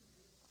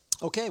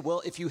Okay,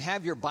 well, if you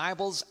have your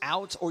Bibles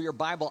out or your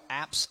Bible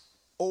apps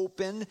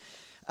open,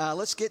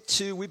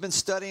 we've been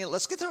studying,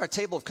 let's get to our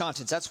table of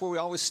contents. That's where we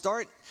always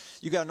start.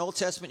 You got an Old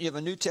Testament, you have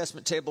a New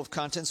Testament table of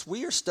contents.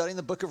 We are studying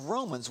the book of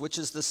Romans, which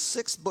is the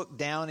 6th book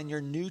down in your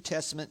New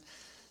Testament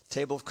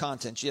table of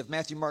contents. You have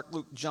Matthew, Mark,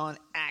 Luke, John,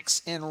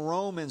 Acts, and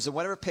Romans, and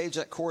whatever page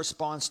that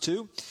corresponds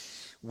to.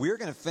 We're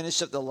going to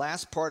finish up the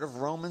last part of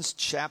Romans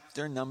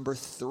chapter number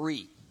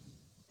 3.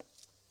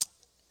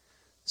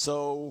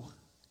 So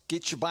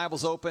get your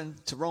Bibles open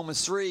to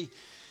Romans 3.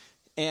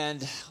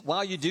 And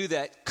while you do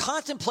that,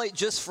 contemplate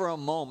just for a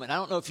moment. I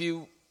don't know if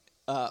you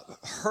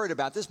heard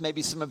about this.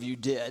 Maybe some of you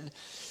did.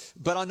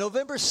 But on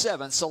November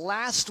 7th, so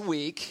last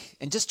week,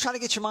 and just try to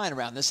get your mind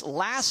around this,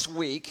 last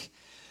week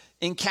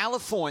in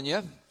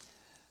California,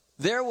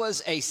 there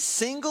was a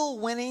single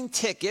winning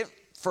ticket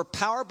for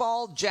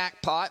Powerball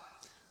jackpot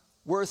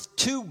worth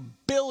 $2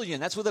 billion.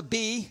 That's with a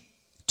B,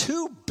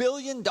 $2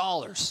 billion.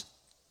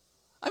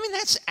 I mean,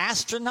 that's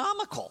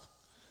astronomical.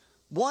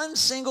 One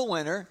single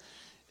winner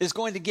is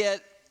going to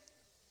get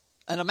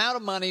an amount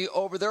of money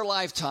over their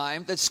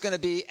lifetime that's going to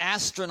be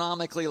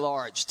astronomically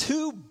large.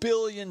 $2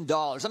 billion.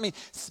 I mean,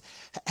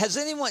 has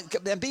anyone,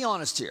 and be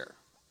honest here,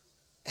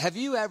 have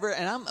you ever,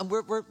 and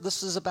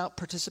this is about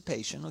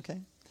participation,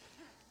 okay?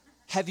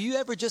 Have you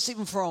ever just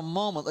even for a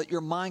moment let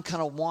your mind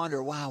kind of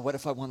wander, wow, what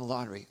if I won the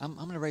lottery? I'm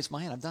going to raise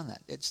my hand. I've done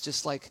that. It's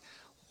just like,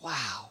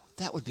 wow,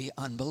 that would be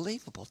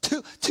unbelievable.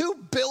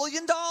 $2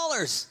 billion.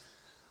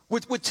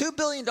 Would $2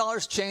 billion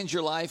change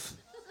your life?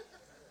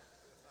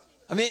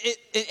 I mean,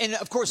 and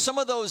of course, some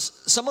of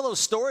those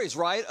stories,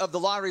 right, of the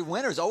lottery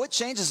winners, it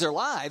changes their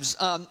lives.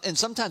 And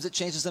sometimes it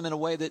changes them in a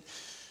way that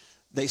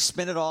they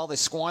spend it all, they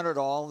squander it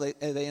all.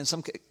 They in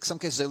some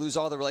cases, they lose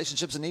all their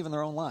relationships and even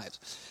their own lives.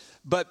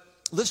 But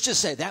let's just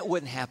say that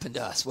wouldn't happen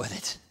to us, would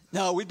it?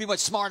 No, we'd be much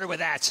smarter with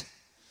that.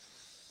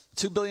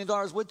 $2 billion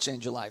would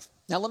change your life.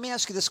 Now, let me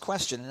ask you this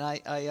question, and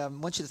I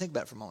want you to think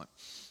about it for a moment.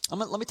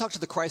 Let me talk to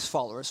the Christ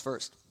followers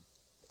first.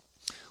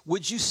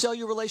 Would you sell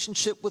your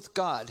relationship with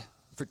God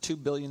for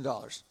 $2 billion?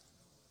 That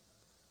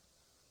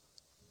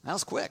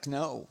was quick.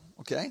 No.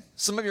 Okay.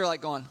 Some of you are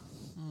like going,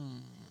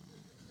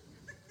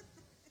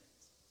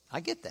 I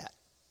get that.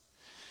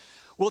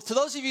 Well, to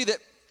those of you that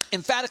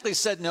emphatically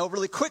said no,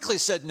 really quickly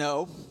said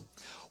no,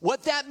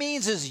 what that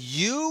means is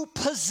you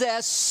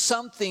possess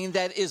something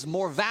that is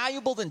more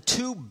valuable than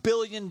 $2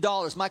 billion.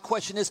 My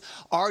question is,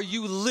 are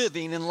you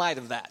living in light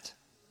of that?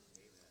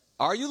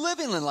 Are you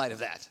living in light of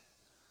that?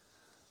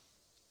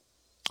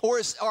 Or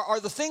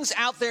are the things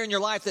out there in your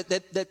life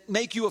that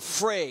make you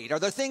afraid? Are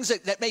there things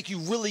that make you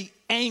really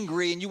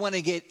angry and you want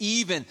to get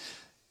even?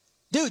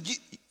 Dude,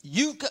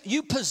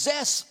 you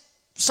possess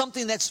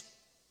something that's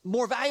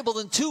more valuable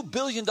than $2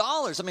 billion.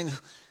 I mean,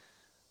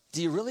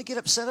 do you really get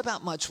upset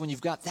about much when you've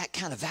got that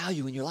kind of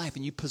value in your life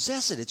and you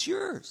possess it? It's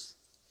yours.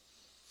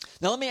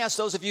 Now, let me ask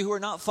those of you who are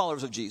not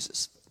followers of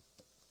Jesus.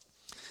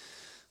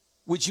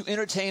 Would you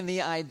entertain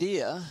the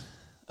idea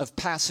of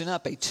passing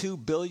up a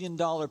 $2 billion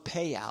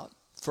payout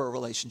for a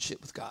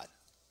relationship with God?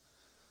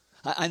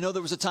 I know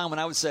there was a time when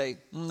I would say,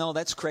 no,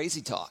 that's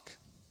crazy talk.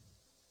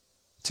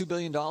 $2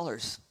 billion.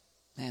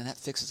 Man, that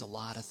fixes a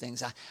lot of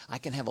things. I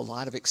can have a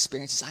lot of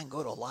experiences. I can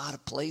go to a lot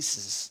of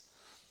places.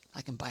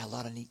 I can buy a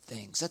lot of neat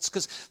things. That's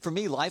because for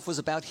me, life was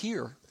about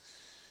here.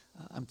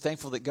 I'm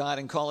thankful that God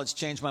in college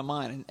changed my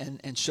mind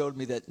and showed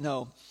me that,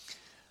 no,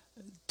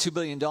 $2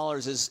 billion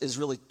is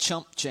really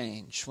chump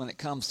change when it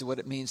comes to what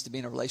it means to be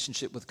in a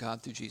relationship with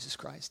God through Jesus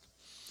Christ.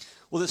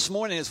 Well, this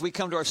morning, as we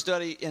come to our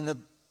study in the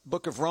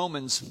book of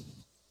Romans,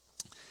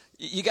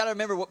 you got to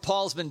remember what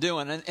Paul's been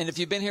doing. And if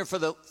you've been here for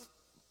the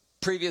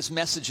previous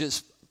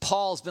messages,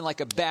 Paul's been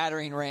like a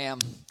battering ram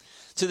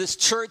to this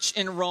church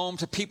in Rome,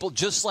 to people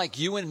just like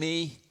you and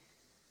me.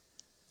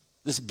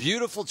 This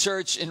beautiful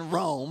church in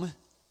Rome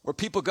where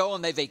people go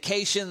and they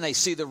vacation, they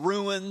see the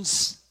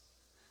ruins.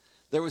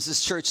 There was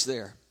this church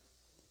there.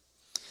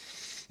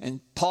 And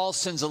Paul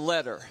sends a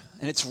letter,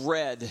 and it's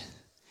read.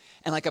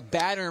 And like a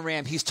battering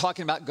ram, he's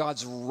talking about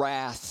God's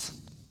wrath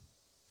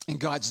and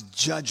God's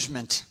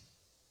judgment.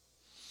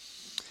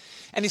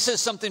 And he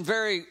says something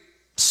very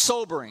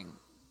sobering.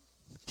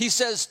 He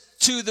says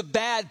to the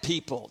bad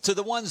people, to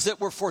the ones that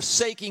were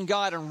forsaking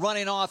God and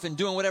running off and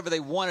doing whatever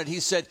they wanted, he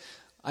said,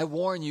 I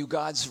warn you,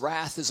 God's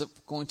wrath is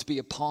going to be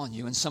upon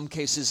you. In some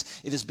cases,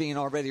 it is being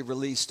already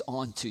released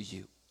onto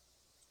you.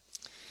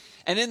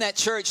 And in that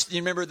church,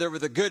 you remember there were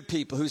the good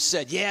people who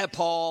said, yeah,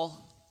 Paul,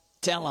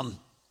 tell them.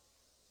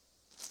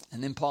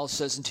 And then Paul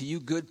says, and to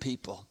you good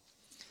people,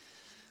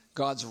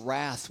 God's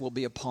wrath will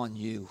be upon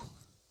you.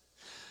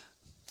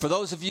 For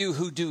those of you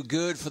who do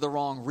good for the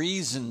wrong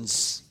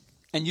reasons,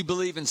 and you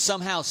believe in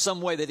somehow,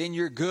 some way that in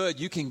your good,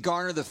 you can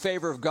garner the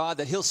favor of God,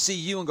 that he'll see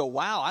you and go,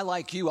 wow, I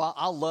like you,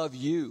 I'll love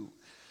you.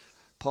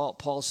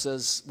 Paul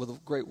says with a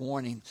great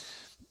warning,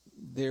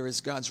 there is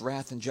God's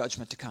wrath and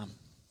judgment to come.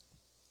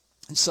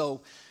 And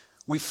so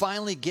we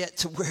finally get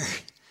to where,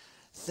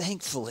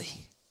 thankfully,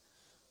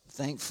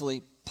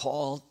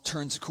 Paul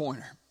turns a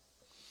corner.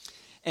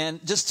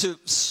 And just to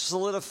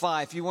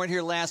solidify, if you weren't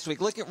here last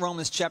week, look at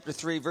Romans chapter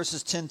 3,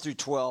 verses 10 through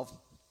 12.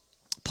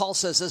 Paul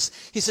says this.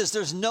 He says,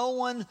 there's no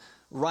one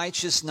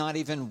righteous, not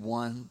even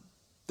one.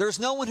 There's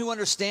no one who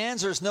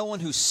understands. There's no one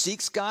who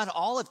seeks God.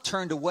 All have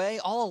turned away.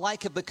 All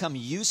alike have become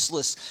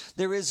useless.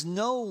 There is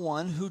no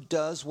one who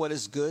does what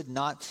is good,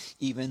 not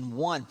even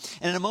one.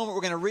 And in a moment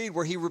we're going to read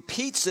where he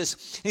repeats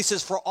this. He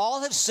says, for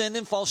all have sinned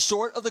and fall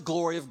short of the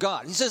glory of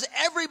God. He says,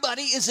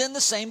 everybody is in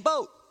the same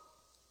boat.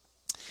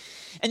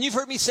 And you've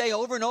heard me say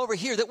over and over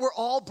here that we're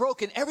all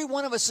broken. Every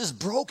one of us is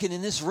broken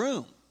in this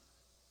room.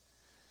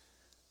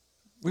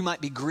 We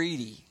might be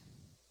greedy.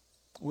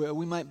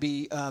 We might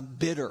be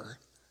bitter.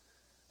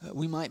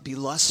 We might be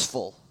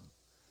lustful.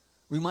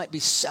 We might be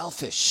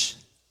selfish.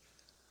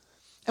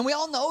 And we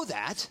all know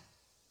that.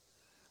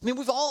 I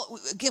mean,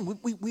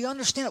 we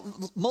understand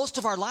it. Most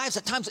of our lives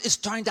at times is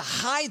trying to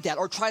hide that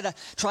or try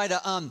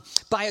to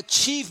by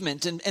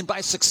achievement and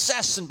by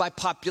success and by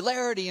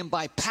popularity and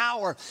by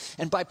power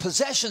and by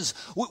possessions,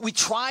 we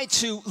try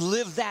to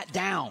live that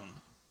down.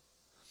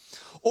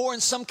 Or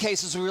in some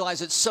cases, we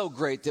realize it's so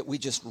great that we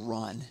just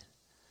run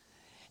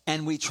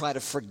and we try to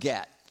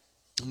forget.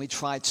 And we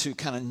try to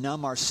kind of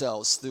numb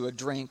ourselves through a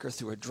drink or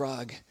through a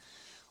drug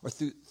or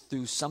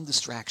through some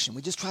distraction.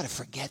 We just try to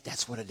forget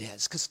that's what it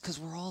is because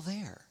we're all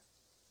there.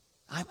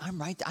 I'm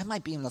right. I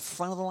might be in the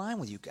front of the line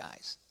with you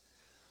guys.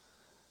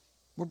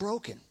 We're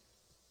broken.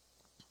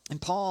 And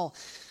Paul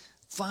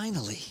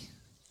finally,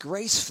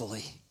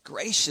 gracefully,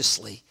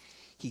 graciously,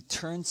 he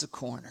turns the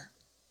corner.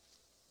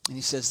 And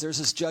he says, there's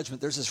this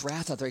judgment, there's this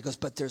wrath out there. He goes,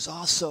 but there's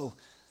also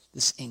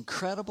this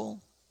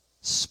incredible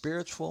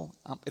spiritual,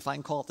 if I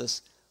can call it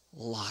this,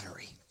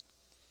 lottery.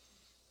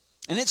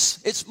 And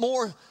it's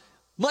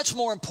much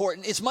more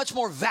important. It's much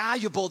more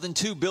valuable than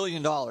 $2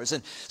 billion.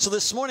 And so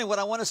this morning, what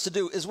I want us to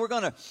do is we're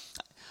going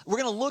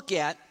to look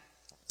at,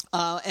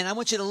 and I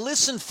want you to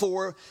listen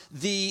for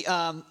the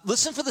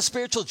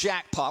spiritual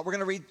jackpot. We're going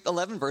to read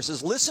 11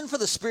 verses. Listen for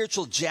the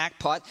spiritual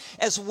jackpot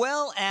as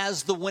well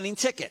as the winning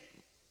ticket.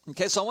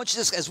 Okay, so I want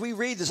you to, as we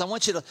read this, I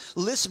want you to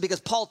listen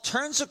because Paul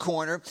turns a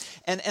corner,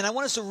 and I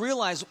want us to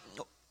realize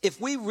if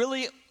we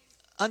really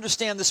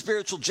understand the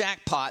spiritual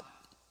jackpot,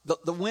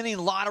 the winning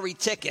lottery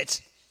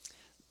ticket,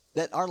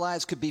 that our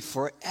lives could be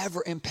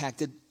forever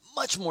impacted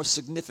much more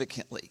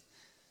significantly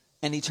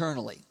and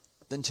eternally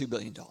than $2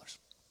 billion.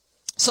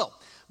 So,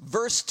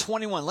 verse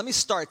 21, let me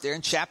start there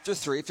in chapter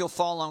 3. If you'll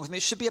follow along with me,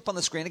 it should be up on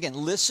the screen. Again,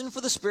 listen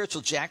for the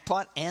spiritual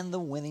jackpot and the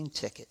winning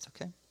ticket,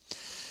 okay?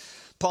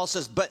 Paul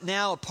says, but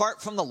now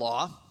apart from the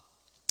law,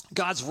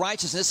 God's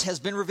righteousness has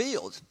been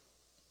revealed,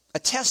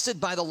 attested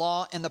by the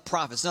law and the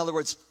prophets. In other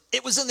words,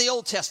 it was in the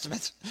Old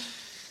Testament.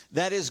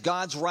 That is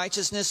God's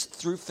righteousness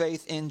through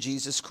faith in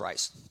Jesus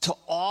Christ. To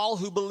all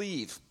who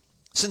believe,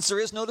 since there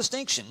is no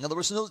distinction. In other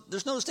words,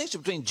 there's no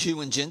distinction between Jew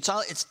and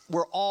Gentile.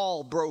 We're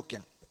all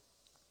broken.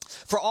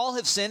 For all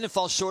have sinned and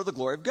fall short of the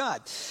glory of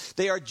God.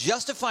 They are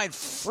justified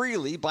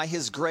freely by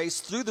his grace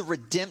through the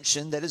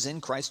redemption that is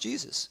in Christ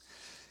Jesus.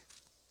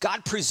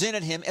 God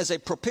presented him as a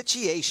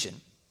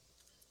propitiation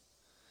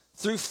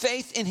through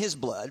faith in his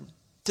blood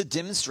to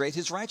demonstrate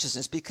his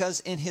righteousness, because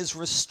in his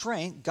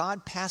restraint,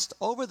 God passed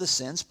over the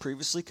sins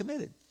previously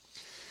committed.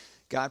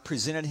 God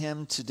presented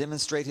him to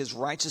demonstrate his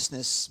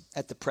righteousness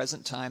at the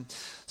present time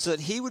so that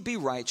he would be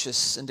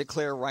righteous and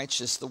declare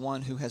righteous the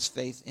one who has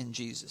faith in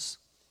Jesus.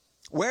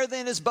 Where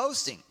then is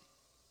boasting?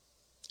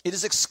 It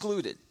is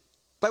excluded.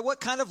 By what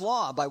kind of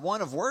law? By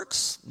one of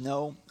works?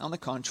 No, on the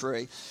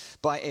contrary,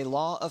 by a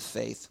law of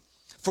faith.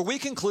 For we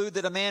conclude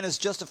that a man is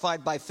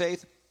justified by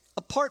faith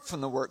apart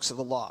from the works of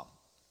the law.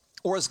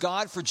 Or is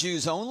God for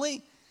Jews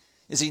only?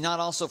 Is he not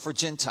also for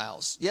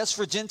Gentiles? Yes,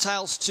 for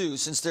Gentiles too,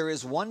 since there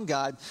is one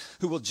God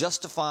who will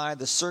justify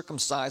the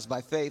circumcised by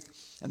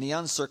faith and the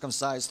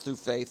uncircumcised through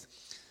faith.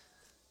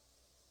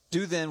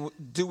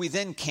 Do we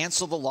then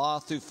cancel the law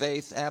through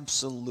faith?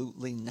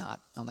 Absolutely not.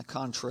 On the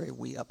contrary,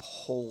 we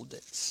uphold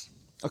it.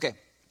 Okay,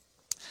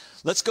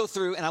 let's go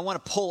through, and I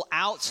want to pull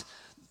out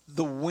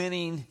the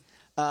winning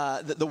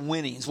the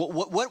winnings.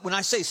 What when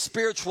I say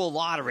spiritual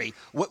lottery,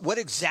 what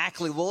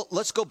exactly? Well,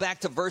 let's go back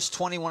to verse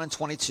 21 and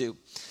 22.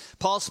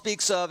 Paul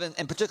speaks of, and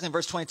particularly in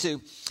verse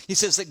 22, he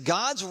says that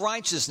God's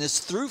righteousness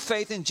through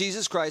faith in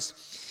Jesus Christ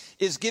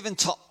is given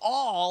to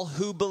all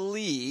who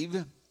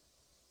believe,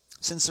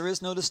 since there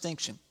is no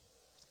distinction.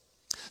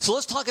 So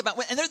let's talk about,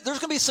 and there's going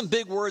to be some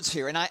big words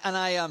here, and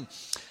I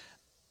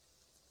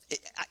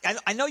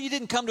know you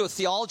didn't come to a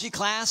theology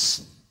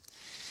class.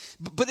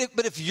 But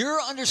if your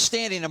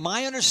understanding and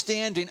my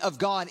understanding of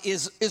God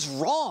is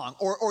wrong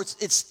or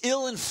it's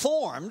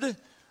ill-informed,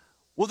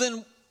 well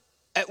then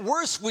at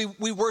worst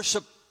we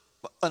worship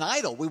an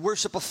idol. We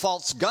worship a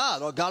false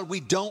God, or God we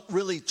don't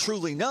really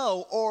truly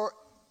know, or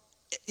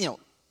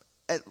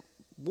at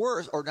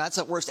worst, or not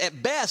at worst,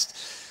 at best,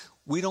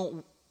 we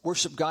don't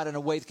worship God in a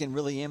way that can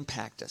really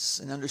impact us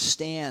and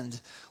understand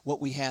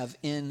what we have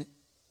in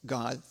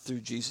God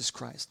through Jesus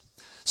Christ.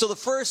 So the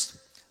first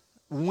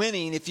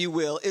winning, if you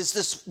will, is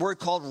this word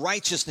called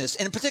righteousness.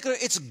 And in particular,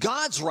 it's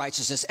God's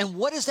righteousness. And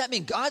what does that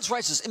mean? God's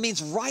righteousness. It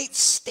means right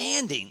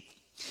standing.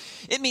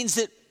 It means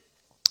that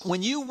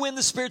when you win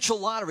the spiritual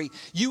lottery,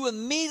 you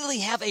immediately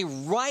have a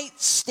right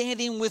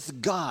standing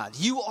with God.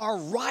 You are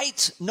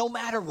right no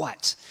matter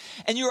what.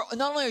 And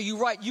not only are you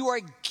right, you are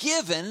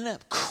given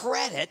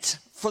credit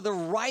for the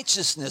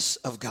righteousness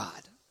of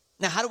God.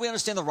 Now, how do we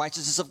understand the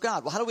righteousness of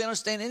God? Well, how do we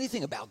understand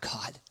anything about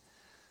God?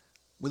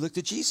 We looked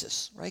at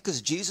Jesus, right?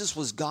 Because Jesus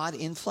was God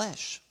in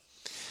flesh.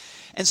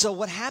 And so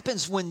what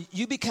happens when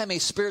you become a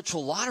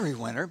spiritual lottery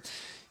winner,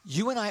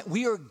 you and I,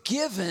 we are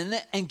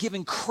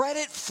given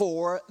credit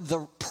for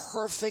the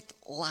perfect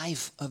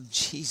life of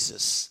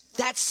Jesus.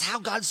 That's how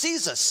God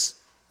sees us.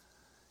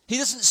 He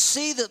doesn't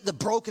see the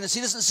brokenness.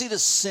 He doesn't see the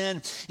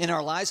sin in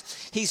our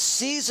lives. He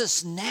sees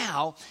us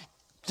now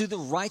through the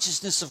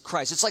righteousness of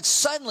Christ. It's like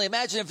suddenly,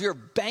 imagine if your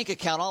bank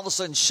account all of a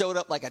sudden showed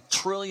up like $1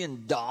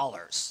 trillion.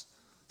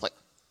 Like,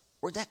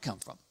 where'd that come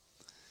from?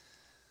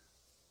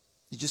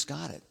 You just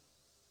got it.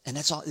 And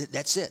that's all.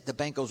 That's it. The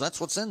bank goes, that's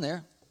what's in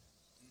there.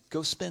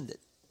 Go spend it.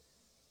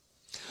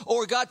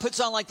 Or God puts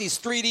on like these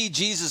 3D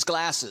Jesus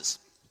glasses.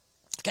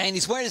 Okay, and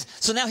he's wearing this.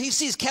 So now he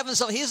sees Kevin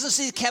Sullivan. He doesn't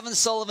see Kevin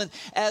Sullivan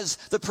as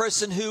the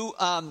person who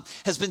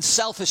has been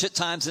selfish at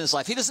times in his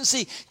life. He doesn't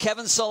see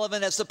Kevin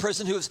Sullivan as the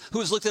person who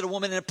has looked at a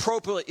woman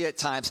inappropriately at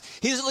times.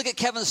 He doesn't look at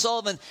Kevin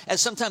Sullivan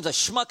as sometimes a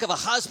schmuck of a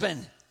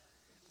husband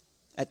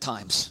at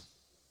times.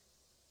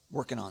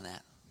 Working on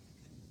that.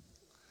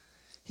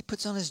 He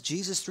puts on his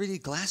Jesus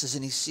 3D glasses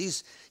and he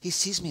sees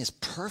me as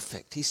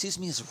perfect. He sees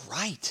me as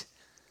right.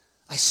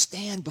 I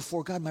stand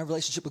before God. My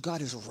relationship with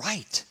God is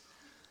right.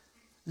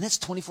 And that's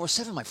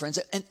 24/7, my friends.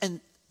 And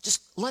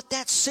just let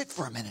that sit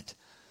for a minute.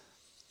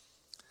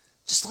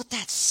 Just let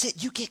that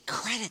sit. You get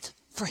credit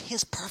for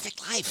his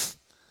perfect life.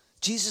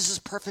 Jesus'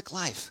 perfect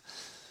life.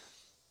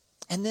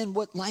 And then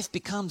what life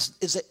becomes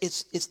is that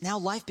it's now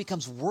life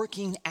becomes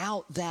working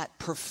out that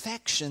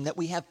perfection that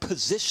we have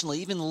positionally,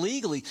 even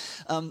legally.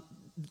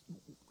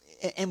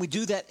 And we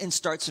do that in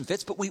starts and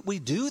fits, but we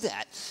do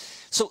that.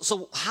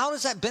 So how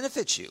does that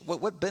benefit you?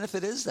 What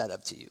benefit is that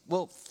up to you?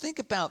 Well, think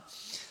about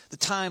the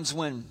times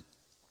when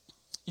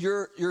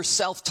your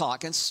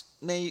self-talk, and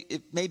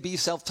it may be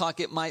self-talk,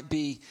 it might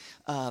be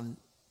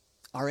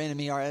our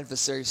enemy, our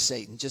adversary,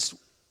 Satan.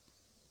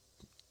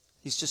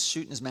 He's just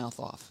shooting his mouth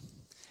off,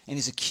 and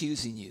he's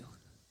accusing you.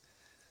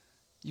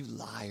 You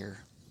liar.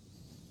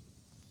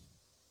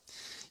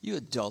 You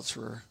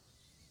adulterer.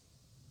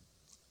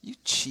 You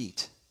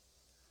cheat.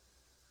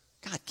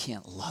 God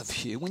can't love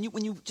you.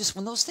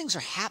 When those things are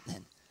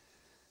happening,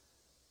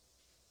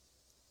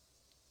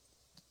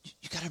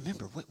 you got to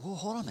remember,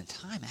 hold on a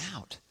time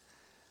out.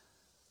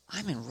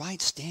 I'm in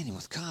right standing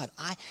with God.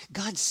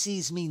 God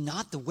sees me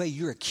not the way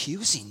you're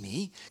accusing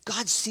me.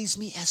 God sees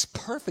me as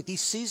perfect. He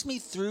sees me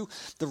through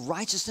the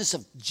righteousness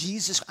of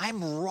Jesus.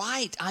 I'm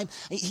right.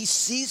 He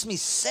sees me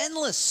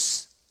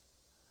sinless.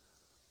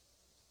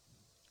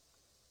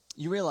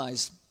 You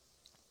realize,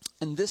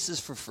 and this is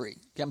for free.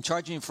 Okay, I'm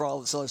charging you for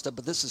all this other stuff,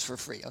 but this is for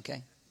free,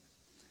 okay?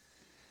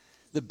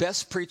 The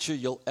best preacher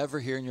you'll ever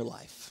hear in your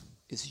life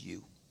is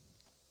you.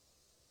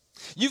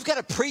 You've got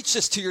to preach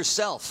this to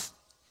yourself.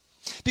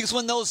 Because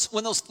when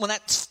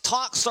that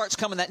talk starts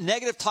coming, that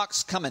negative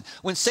talk's coming,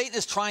 when Satan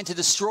is trying to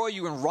destroy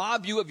you and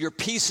rob you of your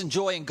peace and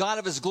joy and God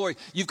of his glory,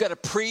 you've got to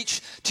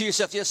preach to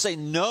yourself. You have to say,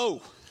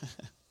 no,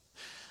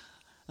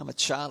 I'm a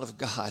child of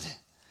God.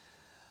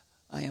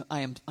 I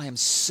am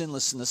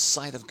sinless in the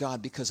sight of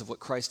God because of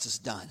what Christ has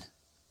done.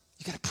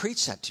 You got to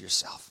preach that to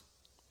yourself.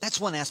 That's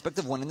one aspect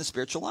of winning the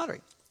spiritual lottery.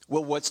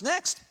 Well, what's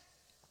next?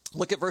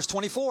 Look at verse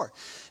 24.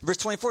 Verse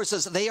 24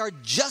 says, they are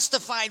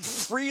justified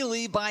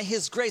freely by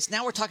his grace.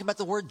 Now we're talking about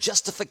the word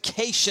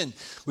justification.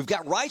 We've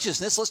got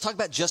righteousness. Let's talk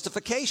about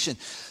justification.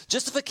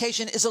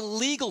 Justification is a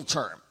legal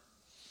term.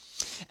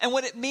 And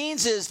what it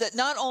means is that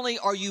not only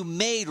are you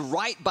made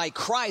right by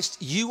Christ,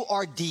 you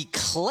are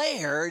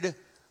declared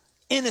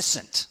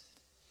innocent.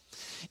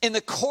 In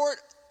the court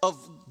of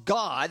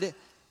God,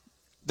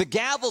 the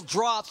gavel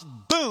drops,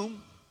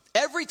 boom.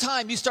 Every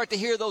time you start to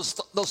hear those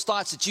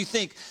thoughts that you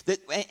think that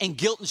and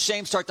guilt and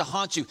shame start to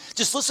haunt you,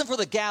 just listen for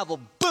the gavel,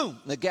 boom,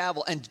 the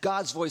gavel, and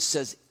God's voice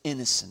says,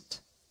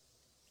 innocent.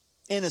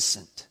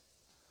 Innocent.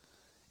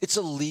 It's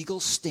a legal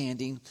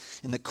standing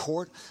in the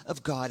court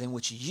of God in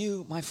which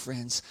you, my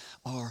friends,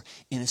 are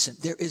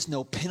innocent. There is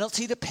no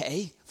penalty to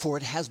pay, for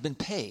it has been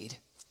paid.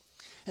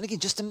 And again,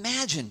 just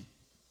imagine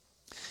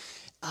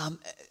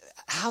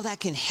how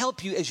that can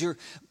help you as you're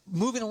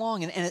moving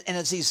along and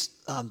as these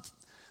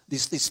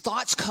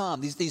thoughts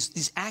come,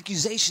 these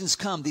accusations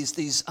come,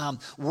 these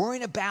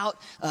worrying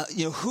about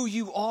who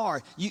you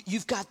are.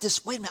 You've got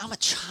this. Wait a minute, I'm a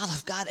child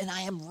of God, and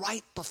I am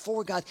right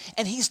before God,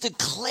 and He's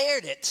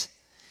declared it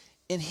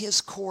in His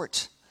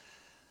court.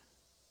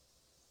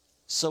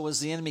 So as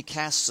the enemy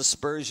casts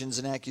aspersions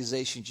and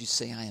accusations, you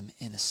say, "I am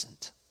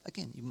innocent."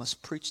 Again, you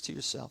must preach to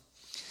yourself.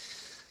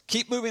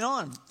 Keep moving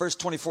on. Verse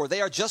 24.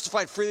 They are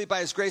justified freely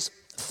by His grace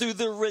through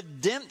the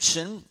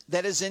redemption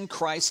that is in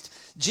Christ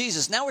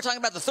Jesus. Now we're talking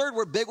about the third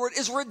word, big word,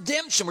 is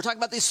redemption. We're talking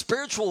about these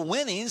spiritual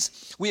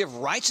winnings. We have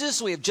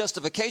righteousness, we have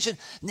justification.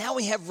 Now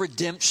we have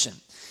redemption.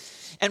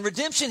 And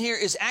redemption here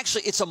is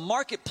actually, it's a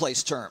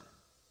marketplace term.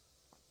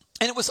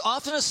 And it was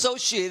often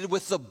associated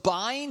with the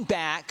buying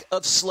back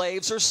of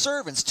slaves or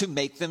servants to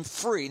make them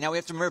free. Now we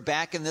have to remember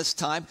back in this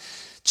time,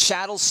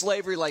 chattel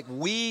slavery like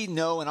we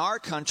know in our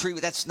country,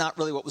 that's not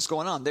really what was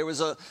going on. There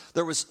was a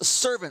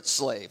servant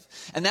slave,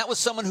 and that was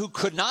someone who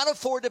could not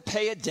afford to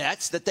pay a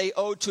debt that they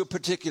owed to a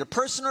particular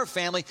person or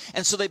family,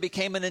 and so they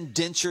became an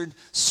indentured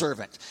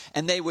servant.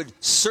 And they would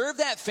serve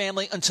that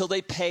family until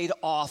they paid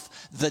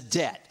off the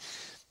debt.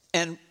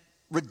 And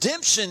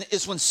redemption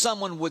is when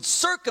someone would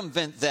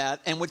circumvent that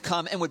and would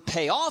come and would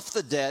pay off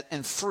the debt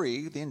and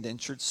free the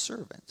indentured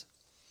servant.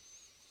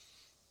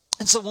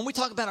 And so when we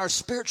talk about our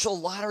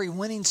spiritual lottery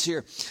winnings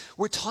here,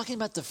 we're talking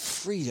about the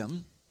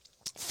freedom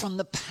from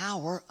the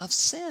power of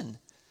sin.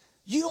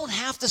 You don't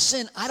have to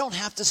sin. I don't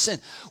have to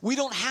sin. We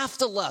don't have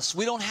to lust.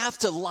 We don't have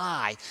to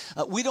lie.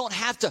 We don't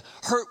have to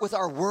hurt with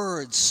our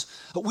words.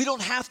 We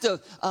don't have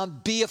to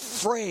be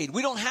afraid.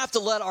 We don't have to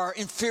let our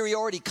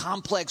inferiority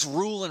complex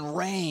rule and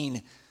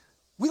reign.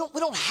 We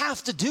don't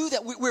have to do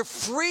that. We're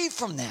free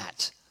from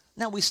that.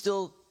 Now we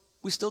still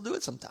do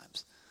it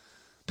sometimes.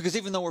 Because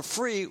even though we're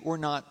free, we're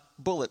not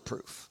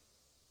bulletproof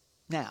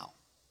now.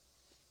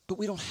 But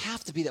we don't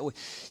have to be that way.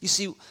 You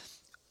see,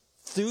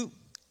 through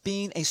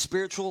being a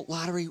spiritual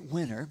lottery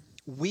winner,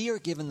 we are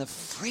given the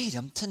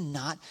freedom to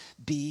not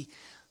be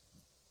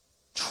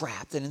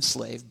trapped and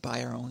enslaved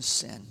by our own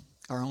sin,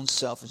 our own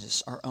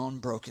selfishness, our own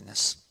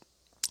brokenness.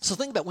 So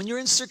think about when your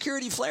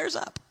insecurity flares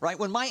up, right?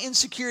 When my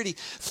insecurity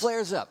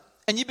flares up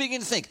and you begin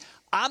to think,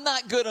 I'm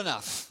not good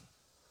enough.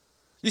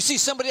 You see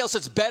somebody else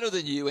that's better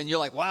than you and you're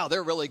like, wow,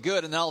 they're really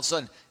good. And then all of a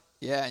sudden,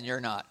 yeah, and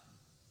you're not.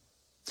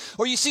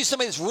 Or you see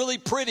somebody that's really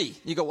pretty.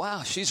 You go,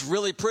 wow, she's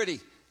really pretty.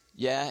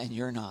 Yeah, and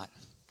you're not.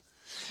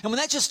 And when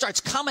that just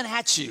starts coming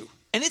at you,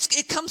 and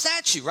it comes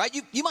at you, right?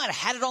 You might have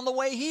had it on the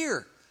way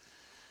here.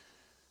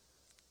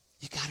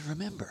 You got to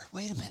remember,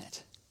 wait a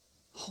minute.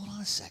 Hold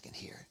on a second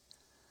here.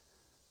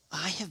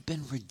 I have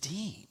been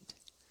redeemed.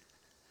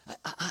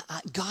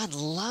 God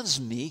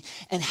loves me,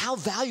 and how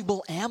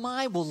valuable am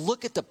I? Well,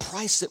 look at the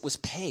price that was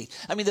paid.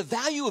 I mean, the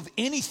value of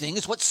anything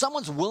is what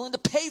someone's willing to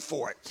pay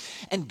for it.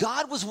 And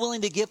God was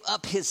willing to give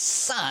up his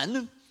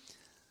son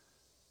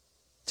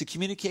to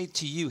communicate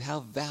to you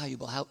how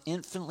valuable, how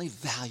infinitely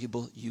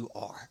valuable you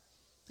are.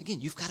 Again,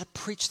 you've got to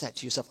preach that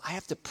to yourself. I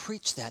have to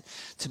preach that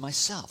to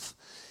myself,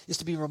 is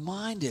to be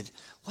reminded,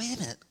 wait a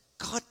minute,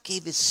 God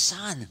gave his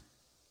son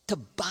to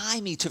buy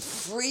me, to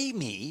free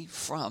me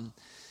from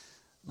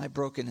my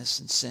brokenness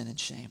and sin and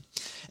shame.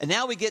 And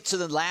now we get to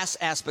the last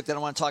aspect that I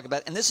want to talk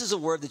about. And this is a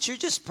word that you're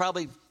just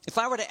probably, if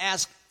I were to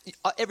ask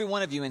every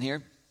one of you in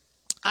here,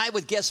 I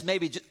would guess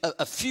maybe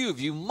a few of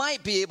you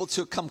might be able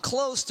to come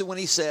close to when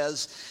he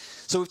says,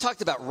 so we've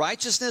talked about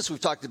righteousness, we've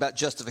talked about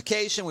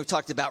justification, we've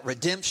talked about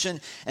redemption,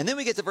 and then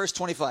we get to verse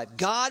 25.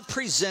 God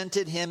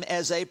presented him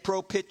as a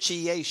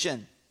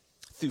propitiation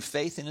through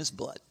faith in his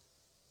blood.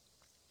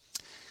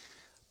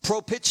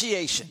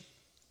 Propitiation.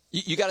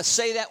 You got to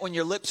say that when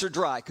your lips are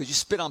dry because you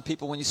spit on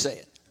people when you say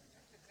it.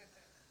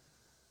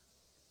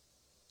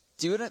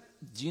 Do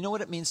you know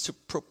what it means to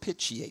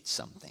propitiate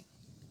something?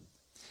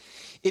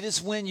 It is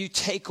when you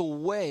take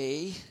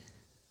away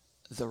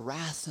the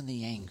wrath and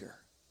the anger.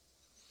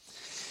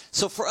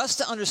 So for us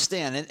to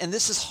understand, and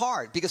this is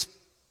hard because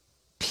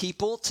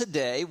people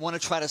today want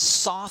to try to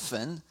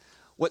soften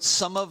what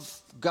some of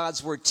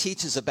God's word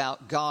teaches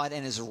about God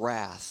and his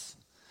wrath.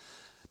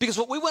 Because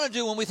what we want to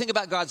do when we think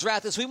about God's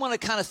wrath is we want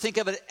to kind of think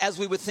of it as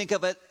we would think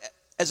of it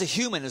as a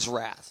human as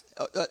wrath,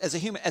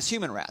 as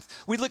human wrath.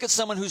 We look at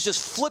someone who's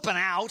just flipping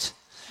out,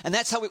 and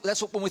that's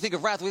what when we think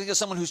of wrath, we think of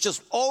someone who's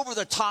just over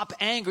the top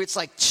angry. It's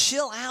like,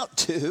 chill out,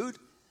 dude.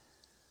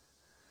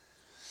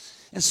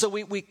 And so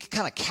we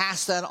kind of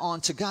cast that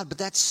on to God, but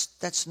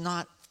that's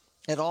not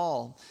at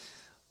all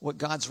what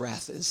God's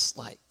wrath is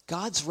like.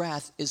 God's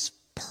wrath is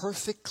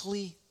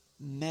perfectly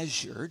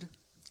measured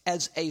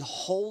as a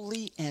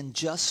holy and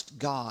just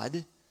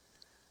God,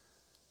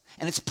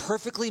 and it's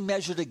perfectly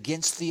measured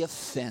against the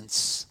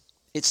offense.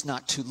 It's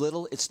not too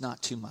little, it's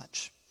not too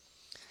much.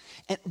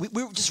 And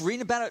we were just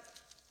reading about it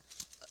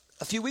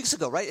a few weeks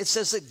ago, right? It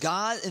says that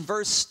God, in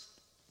verse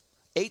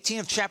 18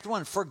 of chapter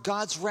 1, for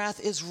God's wrath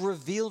is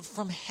revealed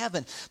from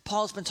heaven.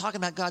 Paul's been talking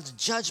about God's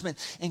judgment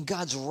and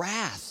God's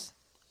wrath.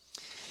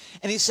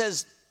 And he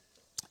says,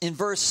 in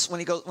verse,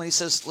 when he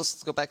says,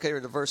 let's go back here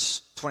to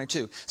verse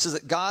 22. It says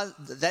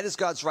that is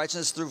God's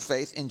righteousness through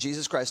faith in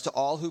Jesus Christ to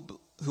all who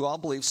all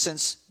believe,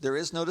 since there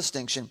is no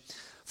distinction.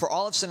 For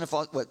all have sinned and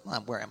fall.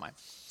 Where am I?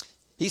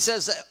 He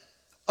says,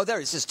 there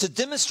he says, to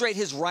demonstrate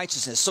his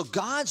righteousness. So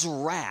God's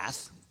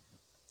wrath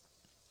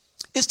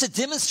is to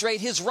demonstrate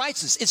his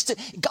righteousness. It's to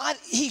God,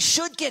 he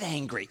should get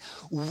angry.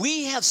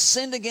 We have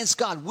sinned against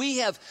God. We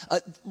have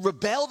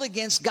rebelled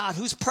against God,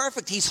 who's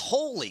perfect. He's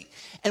holy.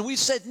 And we've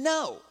said,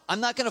 no, I'm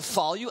not going to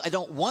follow you. I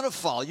don't want to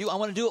follow you. I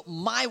want to do it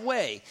my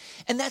way.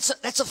 And that's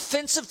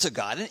offensive to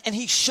God. And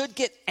he should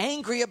get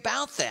angry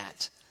about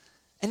that.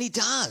 And he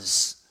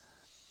does.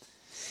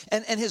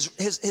 And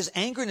his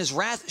anger and his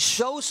wrath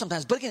shows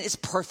sometimes, but again, it's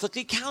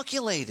perfectly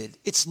calculated.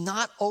 It's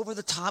not over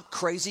the top,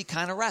 crazy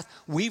kind of wrath.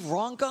 We've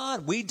wronged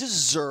God. We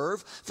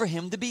deserve for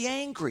him to be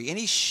angry. And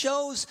he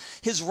shows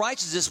his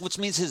righteousness, which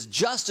means his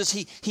justice.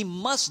 He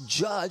must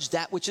judge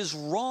that which is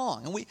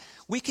wrong. And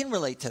we can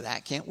relate to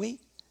that, can't we?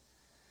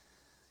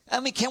 I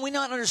mean, can we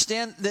not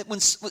understand that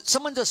when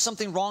someone does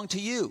something wrong to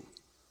you,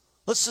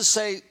 let's just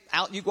say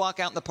you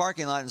walk out in the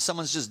parking lot and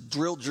someone's just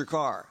drilled your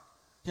car.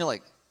 You're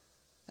like,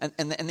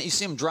 and you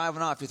see them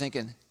driving off, you're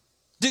thinking,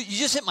 dude, you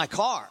just hit my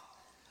car.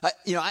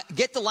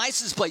 Get the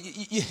license plate.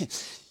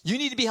 You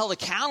need to be held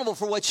accountable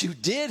for what you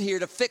did here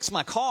to fix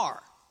my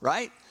car,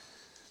 right?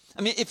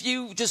 I mean, if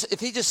he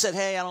just said,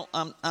 hey,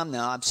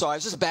 I'm sorry,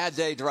 it's just a bad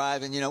day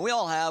driving. We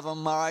all have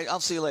them. All right,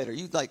 I'll see you later.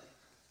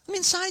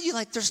 Inside you,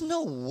 there's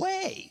no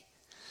way,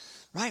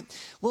 right?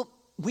 Well,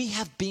 we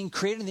have been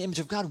created in the image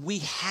of God. We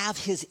have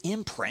his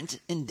imprint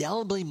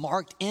indelibly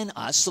marked in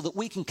us so that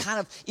we can kind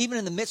of, even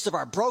in the midst of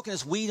our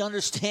brokenness, we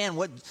understand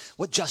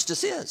what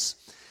justice is.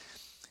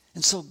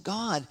 And so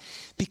God,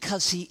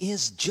 because he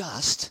is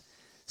just,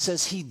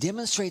 says he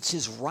demonstrates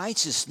his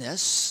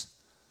righteousness.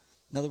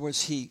 In other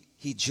words, he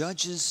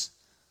judges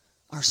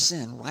our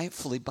sin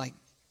rightfully by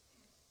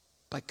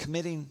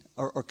committing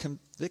or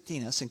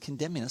convicting us and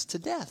condemning us to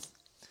death,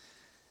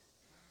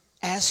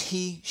 as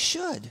he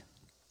should.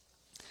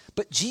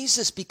 But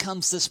Jesus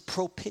becomes this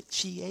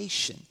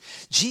propitiation.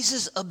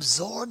 Jesus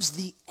absorbs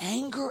the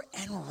anger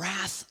and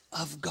wrath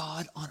of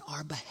God on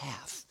our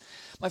behalf.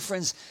 My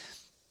friends,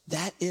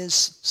 that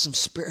is some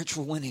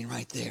spiritual winning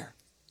right there.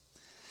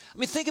 I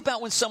mean, think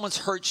about when someone's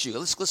hurt you.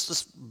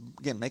 Let's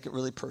again, make it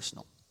really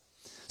personal.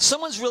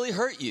 Someone's really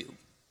hurt you,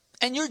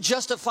 and you're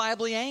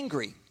justifiably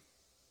angry.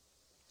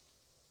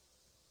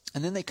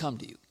 And then they come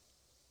to you.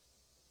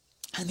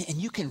 I mean, and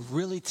you can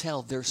really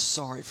tell they're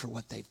sorry for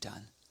what they've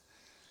done.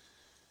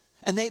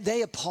 And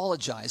they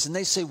apologize, and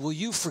they say, will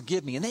you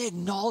forgive me? And they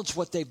acknowledge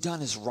what they've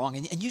done is wrong.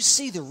 And you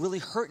see they're really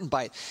hurting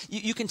by it.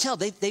 You can tell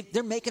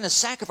they're making a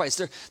sacrifice.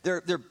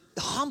 They're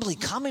humbly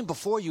coming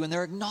before you, and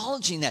they're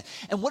acknowledging that.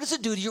 And what does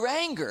it do to your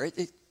anger?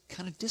 It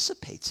kind of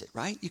dissipates it,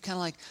 right? You kind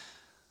of like,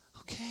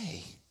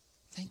 okay,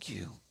 thank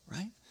you,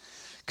 right?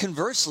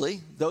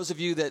 Conversely, those of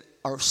you that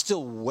are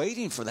still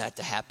waiting for that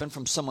to happen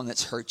from someone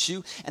that's hurt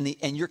you,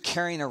 and you're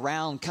carrying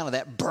around kind of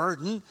that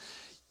burden,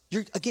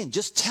 you're, again,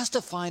 just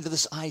testifying to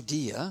this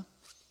idea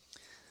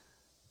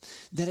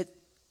that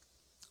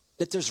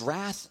there's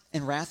wrath,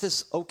 and wrath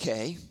is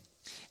okay,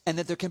 and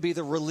that there can be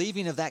the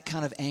relieving of that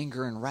kind of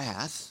anger and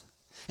wrath.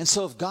 And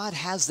so if God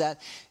has that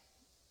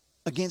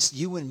against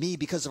you and me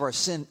because of our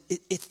sin,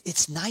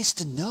 it's nice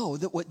to know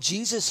that what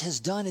Jesus has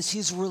done is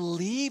he's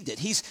relieved it.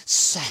 He's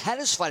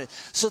satisfied it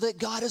so that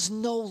God is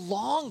no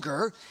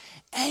longer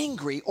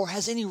angry or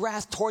has any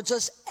wrath towards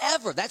us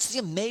ever. That's the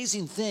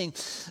amazing thing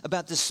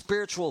about this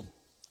spiritual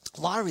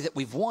lottery that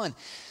we've won.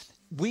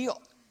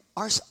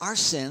 Our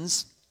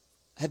sins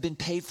have been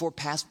paid for,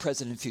 past,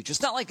 present, and future.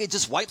 It's not like it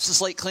just wipes the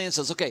slate clean and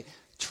says, okay,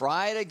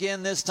 try it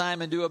again this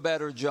time and do a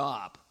better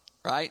job,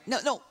 right?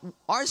 No,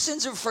 our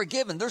sins are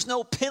forgiven. There's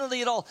no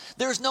penalty at all.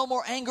 There's no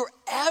more anger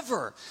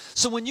ever.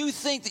 So when you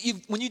think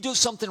that when you do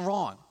something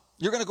wrong,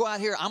 you're going to go out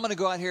here, I'm going to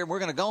go out here, and we're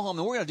going to go home,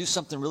 and we're going to do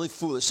something really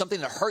foolish,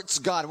 something that hurts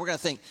God, and we're going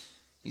to think,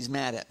 he's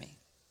mad at me.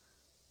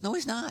 No,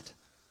 he's not.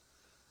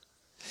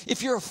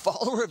 If you're a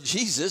follower of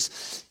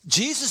Jesus,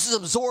 Jesus has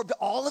absorbed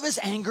all of his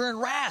anger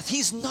and wrath.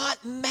 He's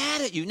not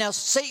mad at you. Now,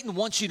 Satan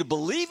wants you to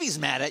believe he's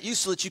mad at you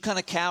so that you kind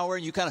of cower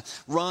and you kind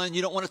of run.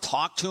 You don't want to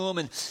talk to him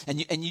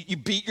and you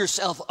beat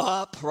yourself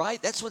up, right?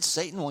 That's what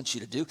Satan wants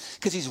you to do,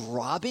 because he's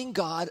robbing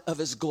God of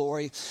his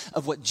glory,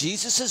 of what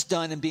Jesus has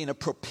done and being a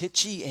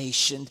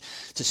propitiation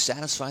to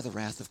satisfy the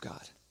wrath of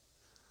God.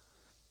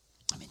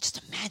 I mean,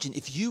 just imagine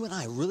if you and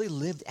I really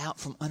lived out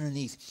from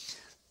underneath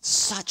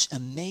such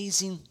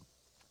amazing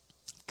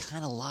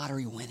kind of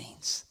lottery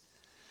winnings.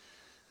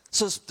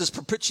 So does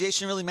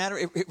propitiation really matter?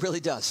 It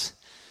really does.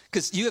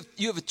 Because you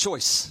have a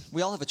choice.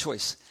 We all have a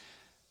choice.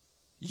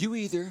 You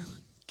either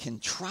can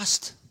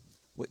trust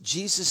what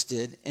Jesus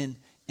did in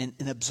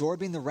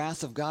absorbing the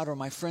wrath of God, or,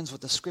 my friends,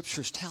 what the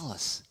scriptures tell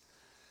us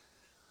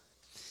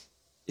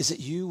is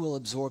that you will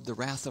absorb the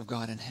wrath of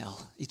God in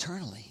hell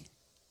eternally.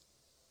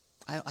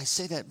 I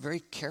say that very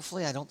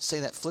carefully. I don't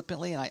say that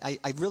flippantly, and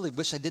I really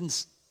wish I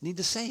didn't need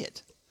to say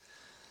it.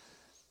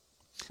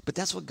 But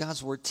that's what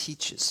God's word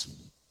teaches.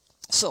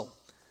 So,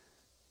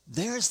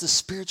 there's the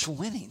spiritual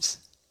winnings.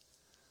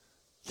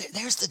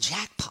 There's the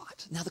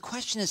jackpot. Now the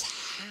question is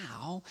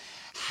how?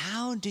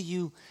 How do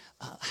you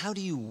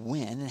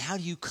win, and how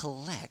do you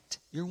collect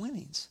your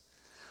winnings?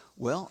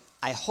 Well,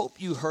 I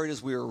hope you heard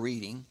as we were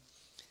reading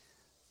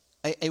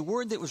a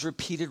word that was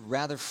repeated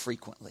rather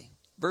frequently.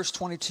 Verse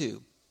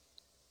 22.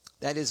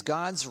 That is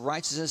God's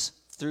righteousness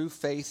through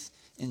faith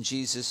in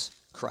Jesus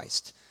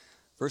Christ.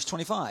 Verse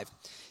 25.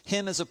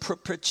 Him as a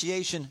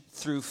propitiation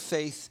through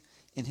faith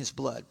in his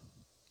blood.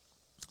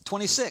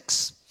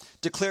 26,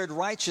 declared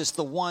righteous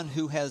the one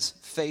who has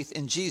faith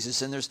in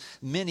Jesus. And there's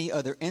many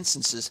other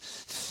instances.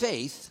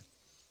 Faith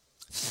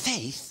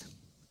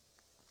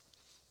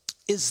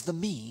is the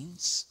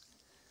means.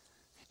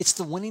 It's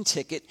the winning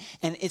ticket,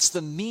 and it's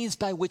the means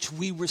by which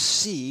we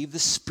receive the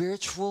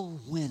spiritual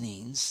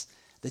winnings,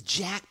 the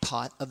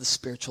jackpot of the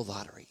spiritual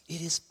lottery.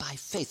 It is by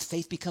faith.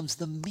 Faith becomes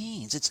the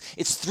means.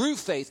 It's through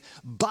faith,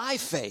 by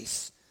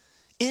faith,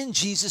 in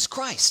Jesus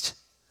Christ.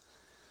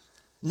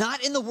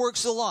 Not in the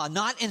works of the law,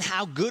 not in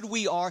how good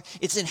we are,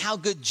 it's in how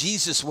good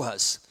Jesus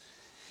was.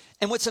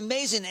 And what's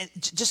amazing, and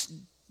just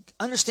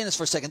understand this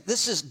for a second,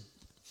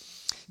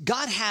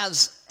 God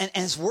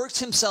has worked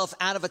himself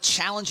out of a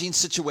challenging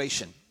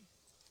situation.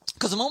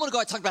 Because a moment ago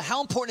I talked about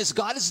how important it is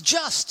God is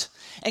just,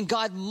 and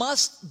God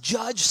must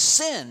judge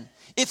sin.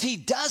 If he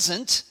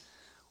doesn't,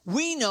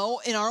 we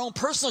know in our own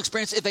personal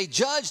experience, if a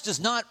judge does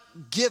not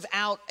give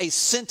out a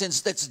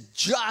sentence that's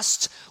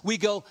just, we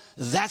go,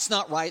 that's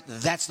not right,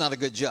 that's not a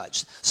good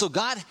judge. So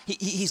God,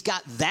 he's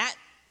got that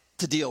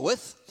to deal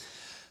with.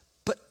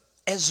 But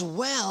as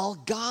well,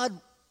 God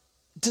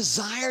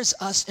desires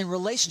us in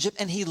relationship,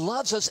 and he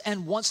loves us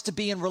and wants to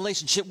be in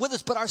relationship with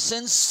us, but our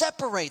sin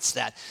separates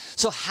that.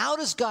 So how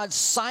does God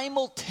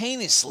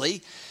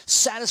simultaneously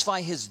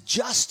satisfy his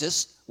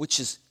justice, which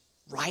is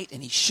right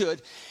and he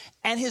should,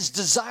 and his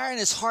desire in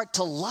his heart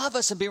to love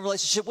us and be in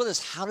relationship with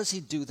us? How does he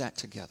do that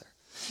together?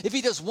 If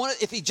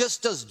he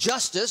just does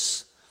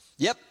justice,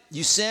 yep,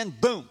 you sin,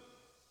 boom,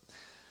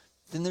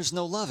 then there's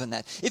no love in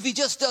that. If he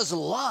just does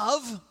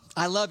love,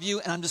 I love you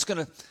and I'm just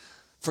going to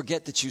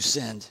forget that you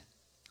sinned,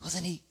 well,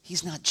 then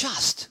he's not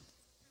just.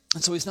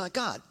 And so he's not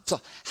God.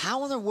 So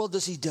how in the world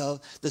does he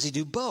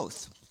do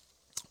both?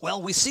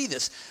 Well, we see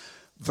this.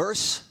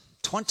 Verse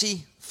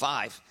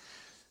 25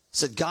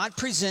 said, God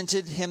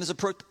presented him as a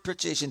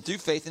propitiation through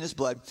faith in his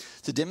blood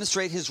to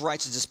demonstrate his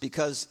righteousness,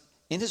 because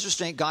in his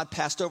restraint, God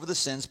passed over the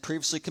sins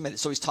previously committed.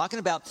 So he's talking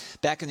about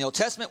back in the Old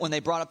Testament when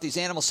they brought up these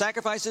animal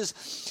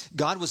sacrifices,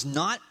 God was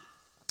not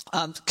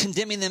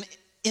condemning them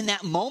in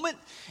that moment,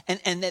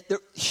 and that the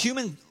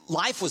human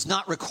life was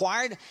not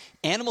required.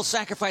 Animal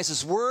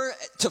sacrifices were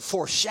to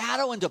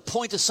foreshadow and to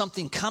point to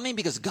something coming,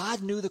 because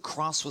God knew the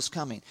cross was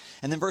coming.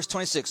 And then verse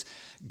 26,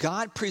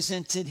 God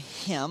presented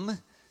him,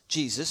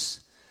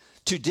 Jesus,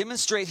 to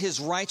demonstrate his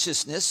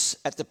righteousness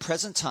at the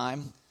present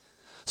time,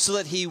 so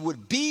that he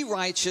would be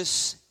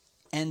righteous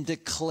and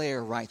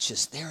declare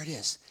righteous. There it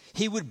is.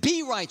 He would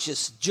be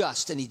righteous,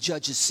 just, and he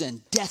judges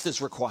sin. Death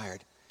is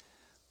required.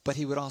 But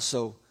he would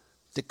also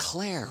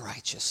declare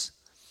righteous.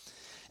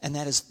 And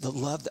that is the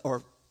love,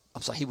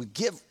 he would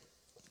give,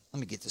 let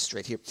me get this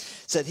straight here.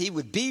 Said he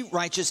would be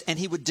righteous and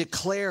he would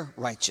declare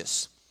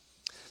righteous.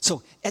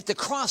 So at the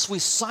cross, we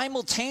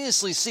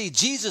simultaneously see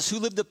Jesus, who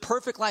lived a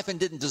perfect life and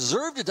didn't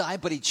deserve to die,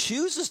 but he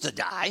chooses to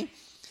die.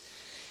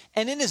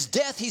 And in his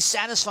death, he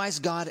satisfies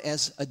God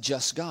as a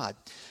just God.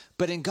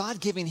 But in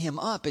God giving him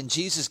up, and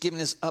Jesus giving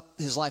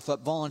his life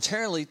up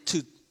voluntarily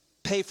to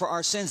pay for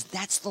our sins,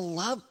 that's the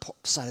love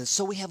side of it.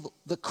 So we have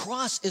the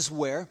cross is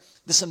where,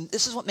 this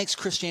is what makes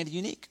Christianity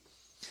unique.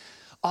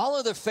 All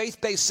other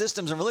faith-based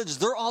systems and religions,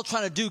 they're all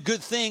trying to do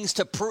good things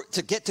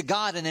to get to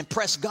God and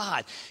impress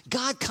God.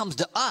 God comes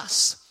to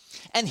us,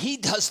 and he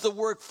does the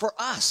work for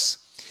us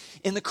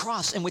in the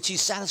cross, in which he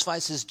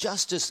satisfies his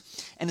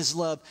justice and his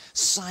love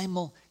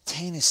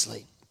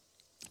simultaneously.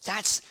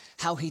 That's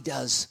how he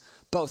does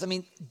both. I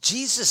mean,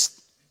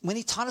 Jesus, when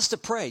he taught us to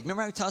pray,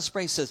 remember how he taught us to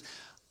pray? He says,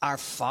 our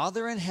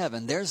Father in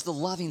heaven, there's the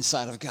loving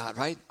side of God,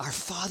 right? Our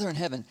Father in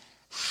heaven,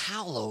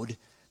 hallowed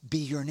be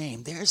your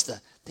name. There's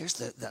the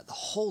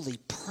holy,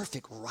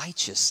 perfect,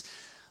 righteous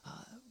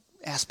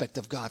aspect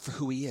of God for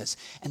who he is.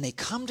 And they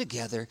come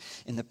together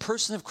in the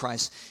person of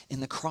Christ, in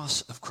the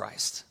cross of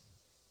Christ.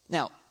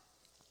 Now,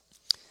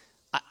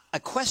 a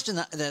question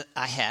that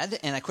I had,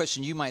 and a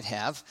question you might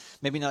have,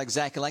 maybe not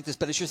exactly like this,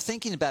 but as you're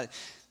thinking about it,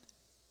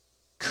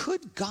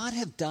 could God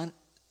have done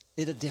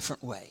it a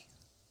different way?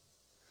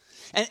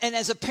 And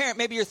as a parent,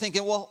 maybe you're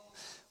thinking, well,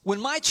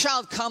 when my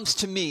child comes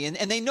to me and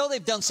they know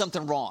they've done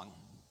something wrong,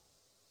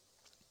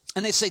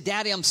 and they say,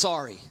 Daddy, I'm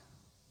sorry.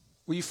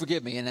 Will you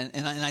forgive me?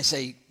 And I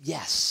say,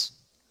 yes.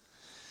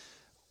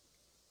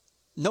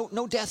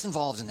 No death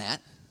involved in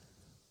that.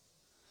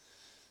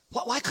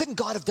 Why couldn't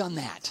God have done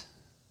that?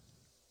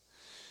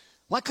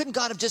 Why couldn't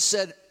God have just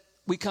said,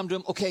 we come to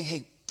him, okay,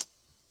 hey,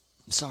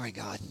 I'm sorry,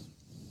 God.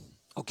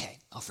 Okay,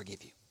 I'll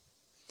forgive you.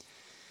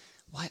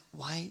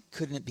 Why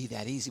couldn't it be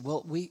that easy?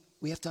 Well, we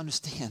have to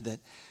understand that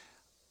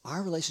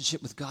our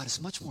relationship with God is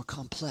much more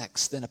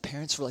complex than a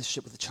parent's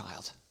relationship with a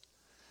child.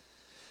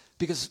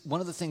 Because one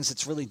of the things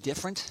that's really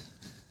different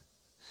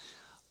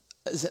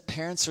is that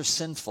parents are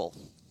sinful.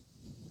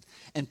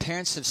 And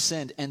parents have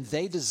sinned, and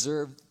they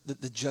deserve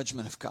the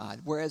judgment of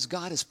God. Whereas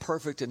God is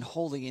perfect and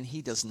holy, and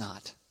he does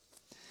not.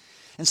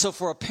 And so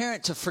for a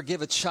parent to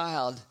forgive a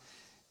child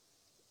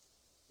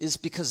is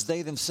because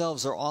they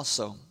themselves are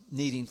also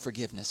needing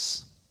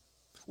forgiveness.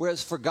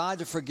 Whereas for God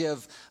to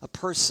forgive a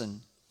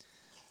person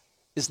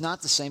is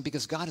not the same,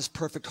 because God is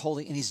perfect,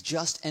 holy, and he's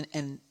just.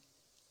 And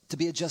to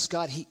be a just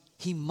God,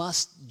 he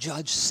must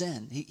judge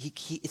sin.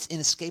 It's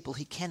inescapable.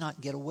 He cannot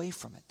get away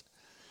from it.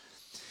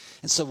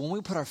 And so when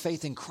we put our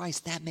faith in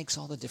Christ, that makes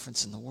all the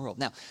difference in the world.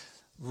 Now,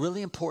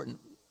 really important,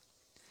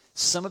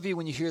 Some of you,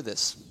 when you hear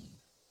this,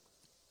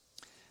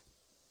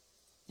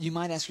 you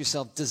might ask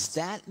yourself, does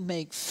that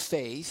make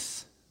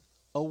faith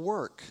a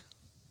work?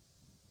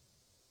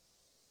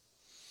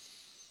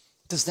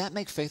 Does that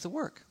make faith a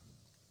work?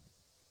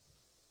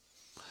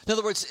 In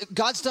other words,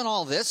 God's done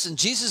all this, and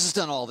Jesus has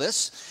done all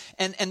this,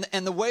 and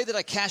the way that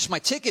I cash my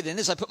ticket in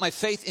is I put my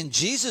faith in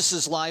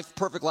Jesus' life,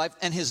 perfect life,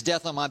 and his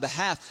death on my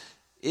behalf.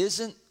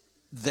 Isn't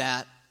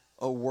that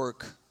a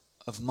work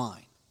of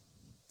mine?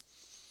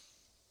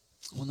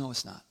 Well, no,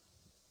 it's not.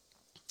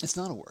 It's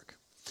not a work.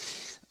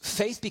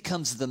 Faith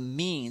becomes the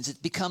means,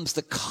 it becomes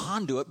the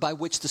conduit by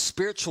which the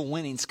spiritual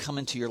winnings come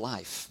into your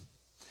life.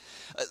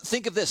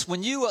 Think of this.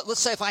 When you, let's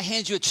say if I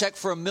hand you a check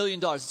for $1 million.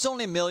 It's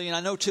only $1 million.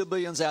 I know 2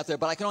 billions out there,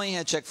 but I can only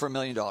hand a check for $1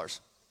 million.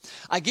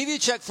 I give you a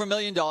check for $1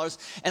 million,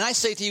 and I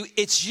say to you,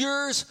 it's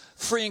yours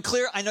free and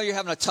clear. I know you're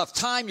having a tough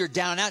time. You're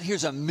down and out.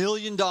 Here's $1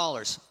 million.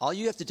 All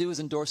you have to do is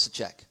endorse the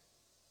check.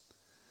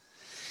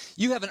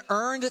 You haven't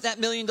earned that $1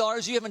 million.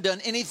 You haven't done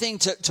anything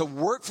to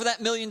work for that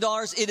 $1 million.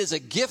 It is a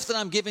gift that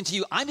I'm giving to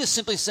you. I'm just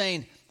simply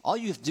saying, all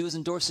you have to do is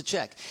endorse the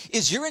check.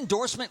 Is your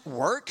endorsement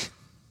work?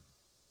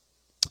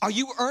 Are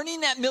you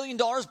earning that $1 million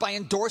by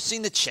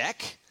endorsing the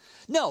check?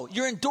 No,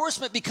 your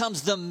endorsement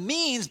becomes the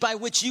means by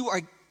which you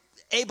are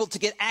able to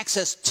get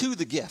access to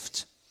the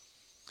gift.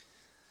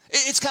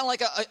 It's kind of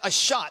like a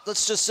shot.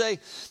 Let's just say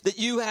that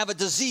you have a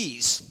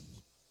disease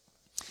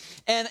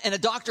and a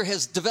doctor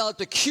has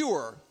developed a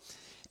cure.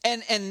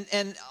 And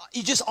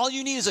you just, all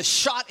you need is a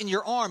shot in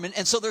your arm.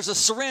 And so there's a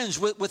syringe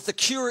with the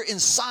cure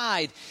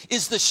inside.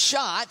 Is the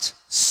shot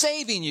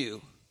saving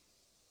you?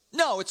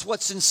 No, it's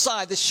what's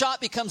inside. The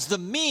shot becomes the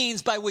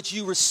means by which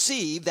you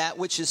receive that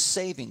which is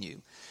saving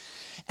you.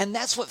 And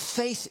that's what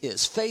faith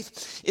is.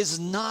 Faith is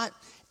not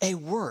a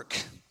work.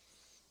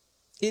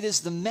 It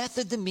is the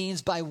method, the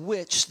means by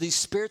which these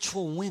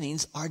spiritual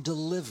winnings are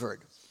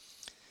delivered.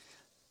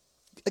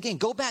 Again,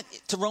 go back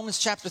to Romans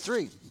chapter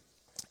 3.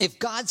 If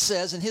God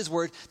says in his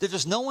word that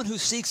there's no one who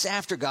seeks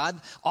after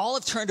God, all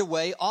have turned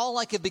away, all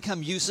like have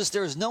become useless,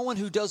 there is no one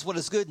who does what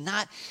is good,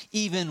 not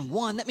even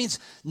one. That means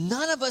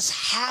none of us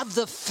have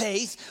the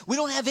faith. We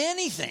don't have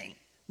anything,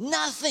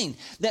 nothing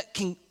that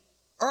can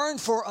earn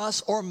for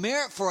us or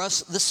merit for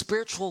us the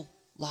spiritual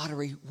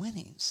lottery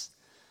winnings.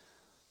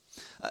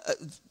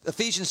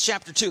 Ephesians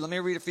chapter 2. Let me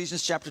read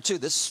Ephesians chapter 2.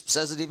 This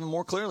says it even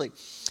more clearly.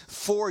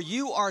 For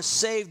you are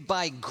saved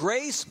by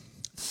grace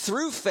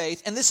through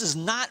faith, and this is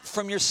not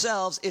from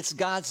yourselves, it's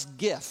God's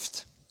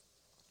gift.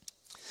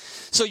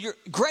 So your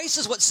grace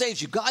is what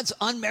saves you. God's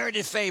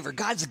unmerited favor,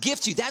 God's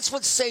gift to you, that's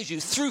what saves you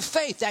through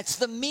faith. That's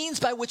the means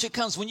by which it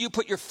comes when you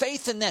put your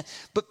faith in that.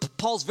 But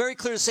Paul's very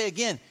clear to say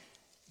again,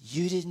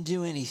 you didn't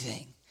do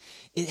anything.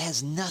 It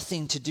has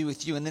nothing to do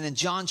with you. And then in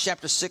John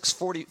chapter 6,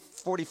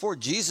 44,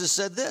 Jesus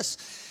said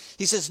this.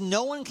 He says,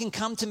 no one can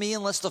come to me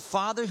unless the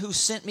Father who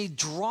sent me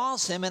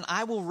draws him, and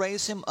I will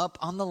raise him up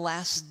on the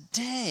last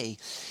day.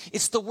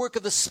 It's the work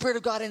of the Spirit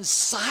of God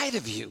inside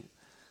of you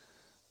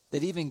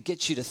that even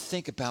gets you to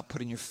think about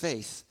putting your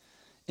faith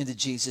into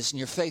Jesus. And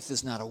your faith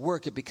is not a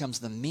work. It becomes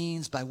the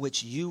means by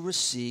which you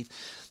receive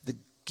the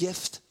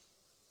gift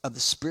of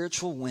the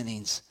spiritual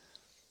winnings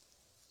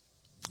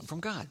from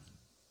God.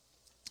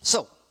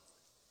 So,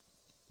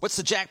 what's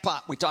the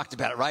jackpot? We talked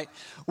about it, right?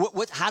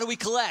 How do we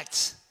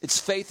collect? It's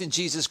faith in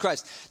Jesus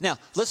Christ. Now,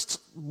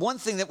 one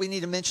thing that we need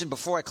to mention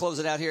before I close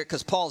it out here,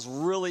 because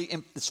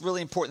it's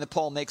really important that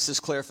Paul makes this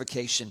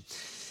clarification.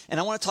 And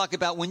I want to talk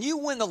about when you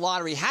win the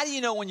lottery, how do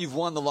you know when you've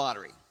won the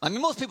lottery? I mean,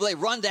 most people, they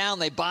run down,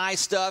 they buy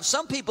stuff.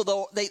 Some people,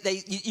 though,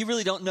 you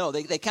really don't know.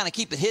 They kind of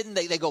keep it hidden.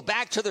 They go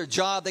back to their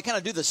job. They kind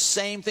of do the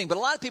same thing. But a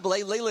lot of people,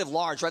 they live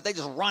large, right? They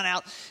just run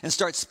out and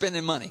start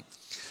spending money.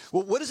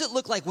 Well, what does it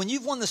look like when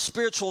you've won the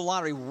spiritual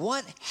lottery?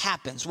 What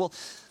happens? Well,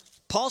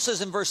 Paul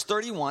says in verse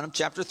 31 of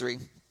chapter 3,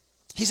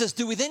 he says,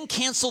 do we then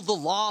cancel the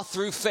law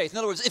through faith? In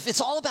other words, if it's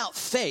all about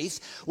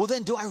faith, well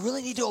then do I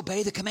really need to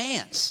obey the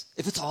commands?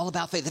 If it's all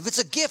about faith, if it's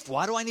a gift,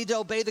 why do I need to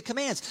obey the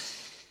commands?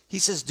 He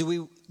says, do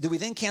we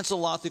then cancel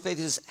the law through faith?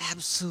 He says,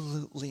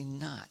 absolutely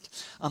not.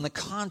 On the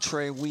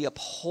contrary, we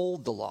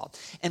uphold the law.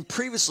 And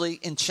previously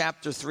in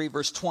chapter 3,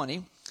 verse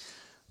 20,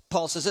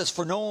 Paul says this,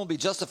 for no one will be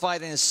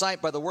justified in his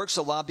sight by the works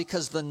of the law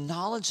because the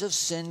knowledge of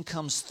sin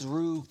comes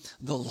through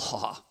the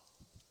law.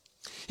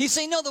 He's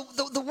saying, no,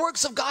 the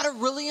works of God are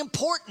really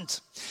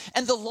important.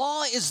 And the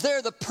law is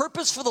there. The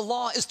purpose for the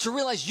law is to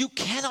realize you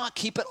cannot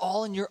keep it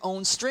all in your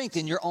own strength,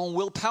 in your own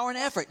willpower and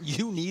effort.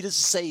 You need a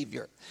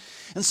Savior.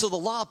 And so the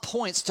law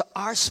points to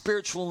our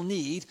spiritual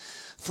need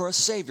for a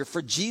Savior,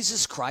 for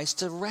Jesus Christ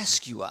to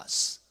rescue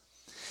us.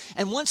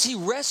 And once he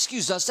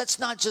rescues us, that's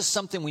not just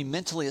something we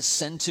mentally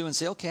ascend to and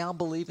say, okay, I'll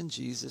believe in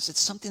Jesus.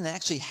 It's something that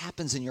actually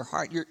happens in your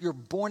heart. You're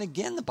born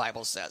again, the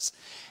Bible says.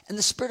 And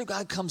the Spirit of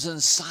God comes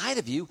inside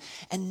of you,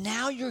 and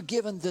now you're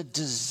given the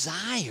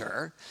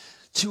desire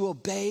to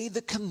obey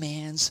the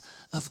commands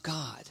of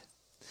God.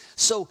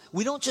 So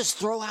we don't just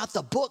throw out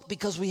the book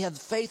because we have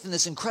faith in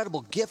this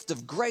incredible gift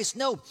of grace.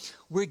 No,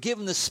 we're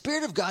given the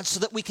Spirit of God so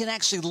that we can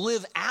actually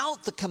live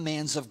out the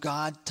commands of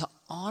God to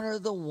honor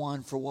the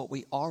one for what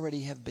we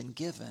already have been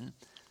given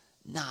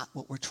not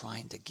what we're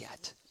trying to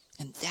get.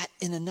 And that,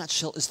 in a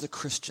nutshell, is the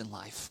Christian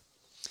life.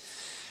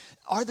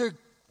 Are there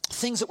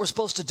things that we're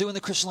supposed to do in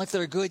the Christian life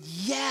that are good?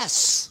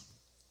 Yes.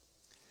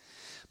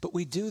 But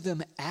we do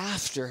them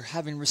after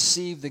having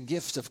received the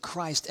gift of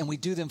Christ, and we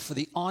do them for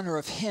the honor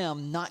of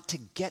Him, not to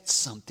get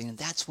something. And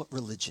that's what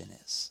religion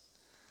is.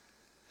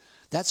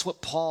 That's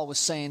what Paul was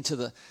saying to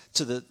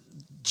the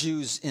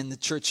Jews in the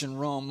church in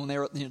Rome when they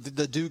were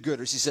the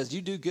do-gooders. He says,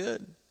 you do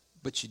good,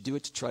 but you do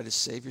it to try to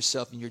save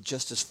yourself, and you're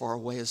just as far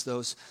away as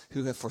those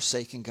who have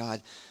forsaken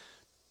God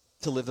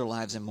to live their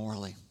lives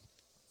immorally.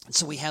 And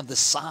so we have the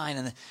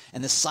sign,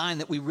 and the sign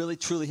that we really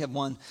truly have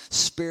won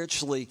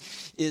spiritually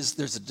is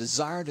there's a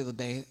desire to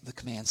obey the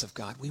commands of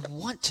God. We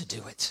want to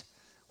do it.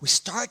 We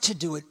start to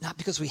do it not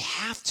because we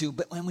have to,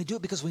 but when we do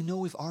it because we know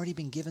we've already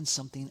been given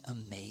something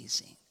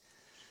amazing.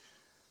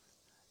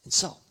 And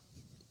so,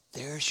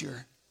 there's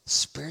your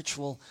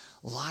spiritual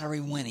lottery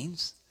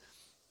winnings.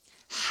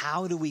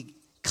 How do we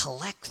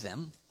collect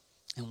them?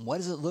 And what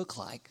does it look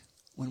like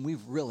when we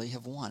really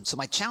have won? So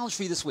my challenge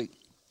for you this week,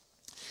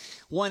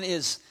 one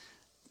is,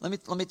 let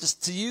me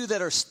just, to you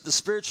that are the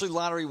spiritually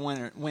lottery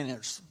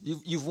winners,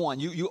 you've won,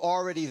 you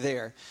already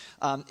there,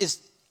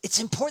 it's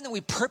important that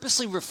we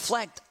purposely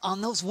reflect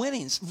on those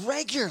winnings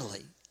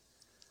regularly.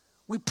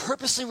 We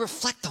purposely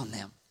reflect on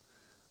them.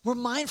 We're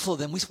mindful of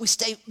them. We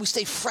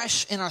stay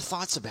fresh in our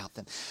thoughts about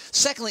them.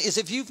 Secondly, is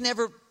if you've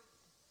never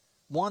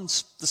won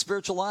the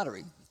spiritual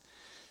lottery,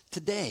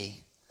 today,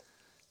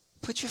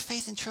 put your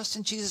faith and trust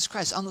in Jesus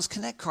Christ. On those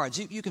Connect cards,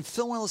 you can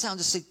fill one of those out and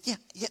just say,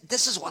 yeah,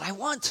 this is what I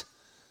want.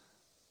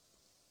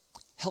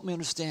 Help me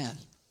understand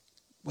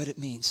what it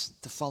means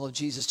to follow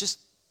Jesus. Just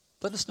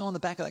let us know on the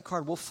back of that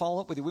card. We'll follow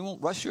up with you. We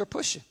won't rush you or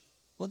push you.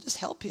 We'll just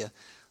help you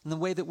in the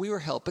way that we were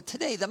helped. But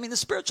today, the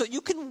spiritual,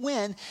 you can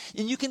win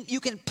and you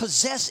can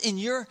possess in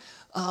your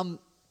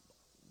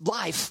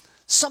life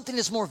something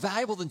that's more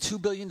valuable than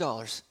 $2 billion.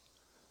 And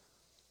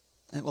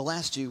it will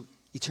last you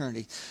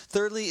eternity.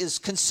 Thirdly is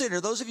consider,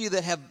 those of you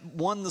that have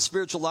won the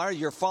spiritual lottery,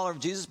 you're a follower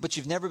of Jesus, but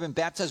you've never been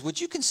baptized, would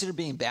you consider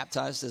being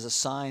baptized as a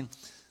sign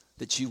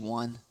that you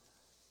won?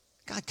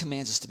 God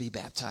commands us to be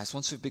baptized.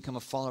 Once we've become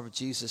a follower of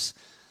Jesus,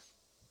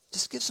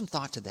 just give some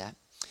thought to that.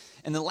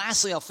 And then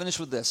lastly, I'll finish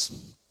with this.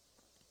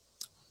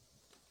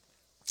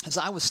 As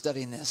I was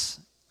studying this,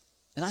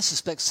 and I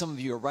suspect some of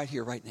you are right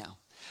here, right now,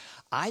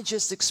 I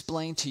just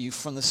explained to you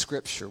from the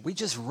scripture, we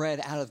just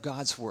read out of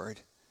God's word,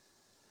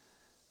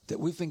 that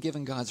we've been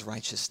given God's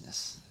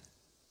righteousness,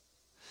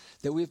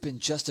 that we've been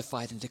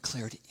justified and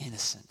declared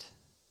innocent,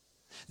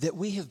 that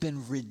we have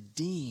been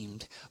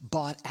redeemed,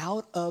 bought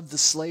out of the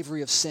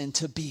slavery of sin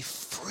to be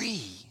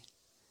free,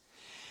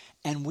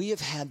 and we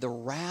have had the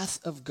wrath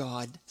of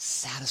God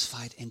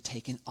satisfied and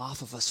taken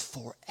off of us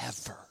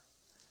forever.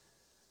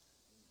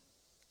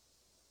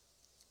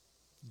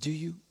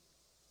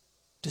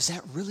 Does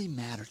that really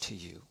matter to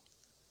you?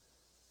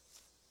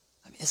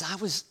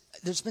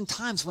 There's been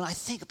times when I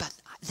think about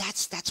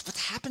that's what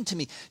happened to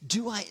me.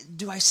 Do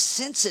I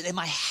sense it? Am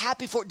I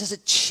happy for it? Does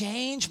it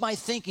change my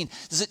thinking?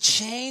 Does it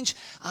change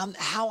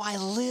how I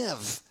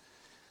live?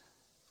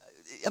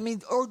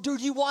 Or do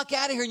you walk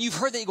out of here and you've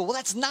heard that, you go, well,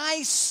 that's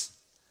nice,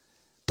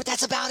 but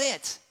that's about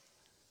it.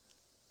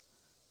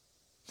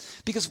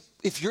 Because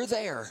if you're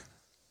there,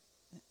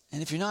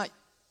 and if you're not,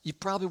 you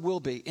probably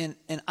will be.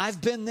 And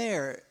I've been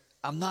there.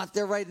 I'm not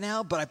there right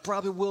now, but I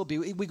probably will be.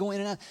 We go in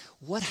and out.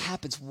 What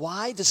happens?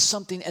 Why does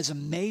something as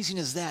amazing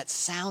as that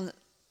sound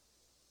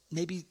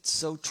maybe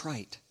so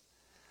trite?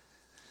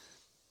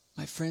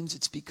 My friends,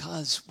 it's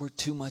because we're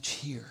too much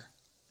here.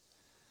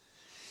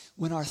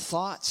 When our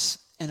thoughts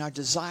and our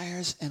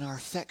desires and our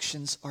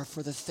affections are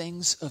for the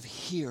things of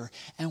here,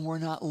 and we're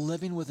not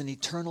living with an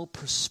eternal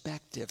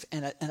perspective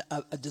and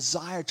a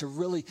desire to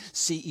really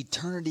see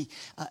eternity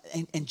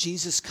and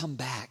Jesus come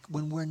back,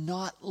 when we're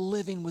not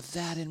living with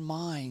that in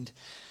mind,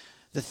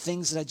 the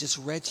things that I just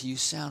read to you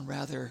sound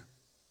rather,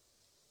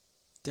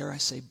 dare I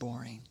say,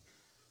 boring,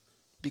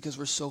 because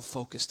we're so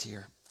focused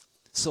here.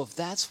 So if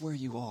that's where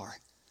you are,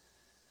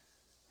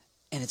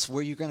 and it's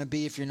where you're going to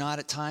be if you're not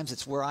at times,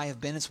 it's where I have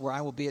been, it's where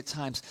I will be at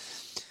times,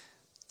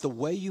 the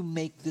way you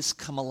make this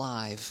come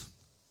alive,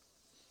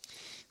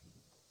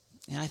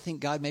 and I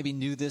think God maybe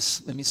knew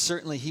this.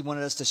 Certainly He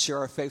wanted us to share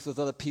our faith with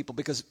other people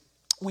because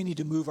we need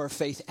to move our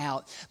faith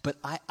out. But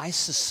I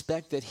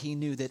suspect that He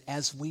knew that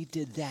as we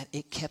did that,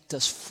 it kept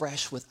us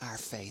fresh with our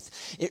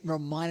faith. It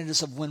reminded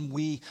us of when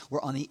we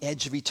were on the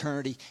edge of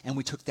eternity and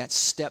we took that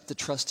step to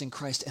trust in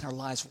Christ, and our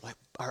lives were like,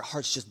 our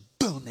hearts just,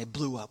 boom, they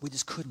blew up. We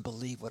just couldn't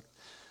believe what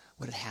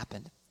had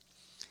happened.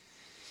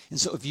 And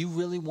so if you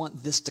really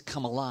want this to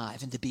come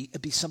alive and to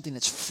be something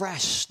that's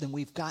fresh, then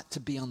we've got to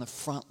be on the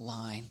front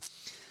line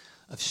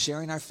of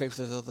sharing our faith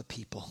with other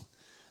people,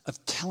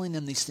 of telling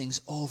them these things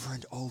over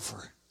and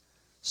over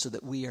so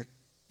that we are,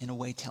 in a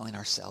way, telling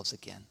ourselves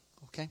again.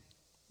 Okay?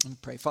 Let me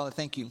pray. Father,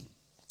 thank you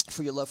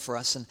for your love for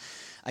us. And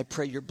I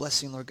pray your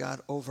blessing, Lord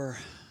God, over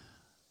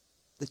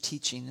the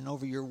teaching and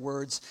over your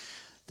words.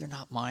 They're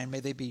not mine. May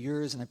they be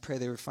yours. And I pray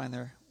they would find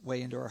their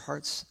way into our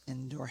hearts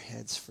and into our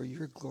heads. For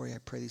your glory, I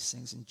pray these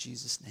things in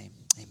Jesus' name.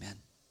 Amen.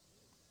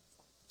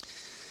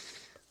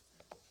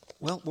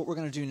 Well, what we're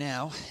going to do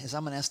now is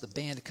I'm going to ask the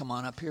band to come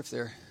on up here. If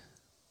they're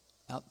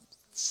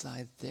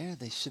outside there,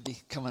 they should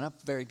be coming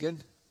up. Very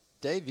good.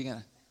 Dave, we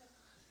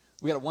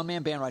got a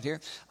one-man band right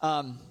here.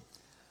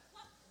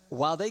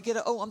 While they get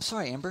I'm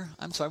sorry, Amber.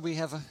 I'm sorry. We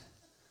have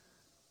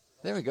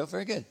there we go.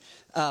 Very good.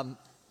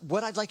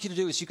 What I'd like you to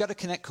do is you've got a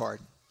Connect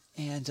card.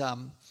 And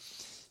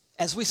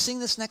as we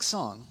sing this next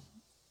song,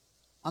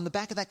 on the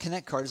back of that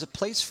Connect card is a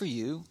place for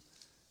you.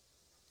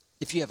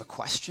 If you have a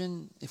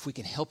question, if we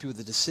can help you with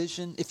a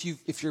decision, if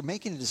you're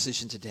making a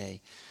decision today,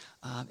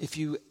 if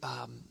you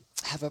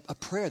have a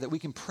prayer that we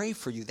can pray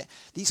for you,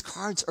 these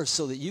cards are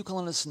so that you can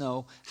let us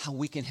know how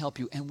we can help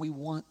you, and we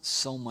want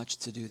so much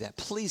to do that.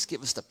 Please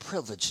give us the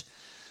privilege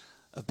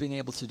of being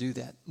able to do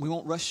that. We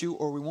won't rush you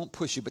or we won't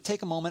push you, but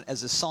take a moment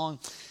as the song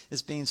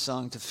is being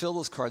sung to fill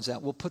those cards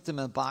out. We'll put them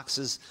in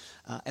boxes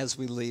as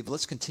we leave.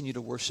 Let's continue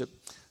to worship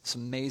this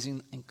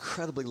amazing,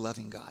 incredibly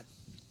loving God.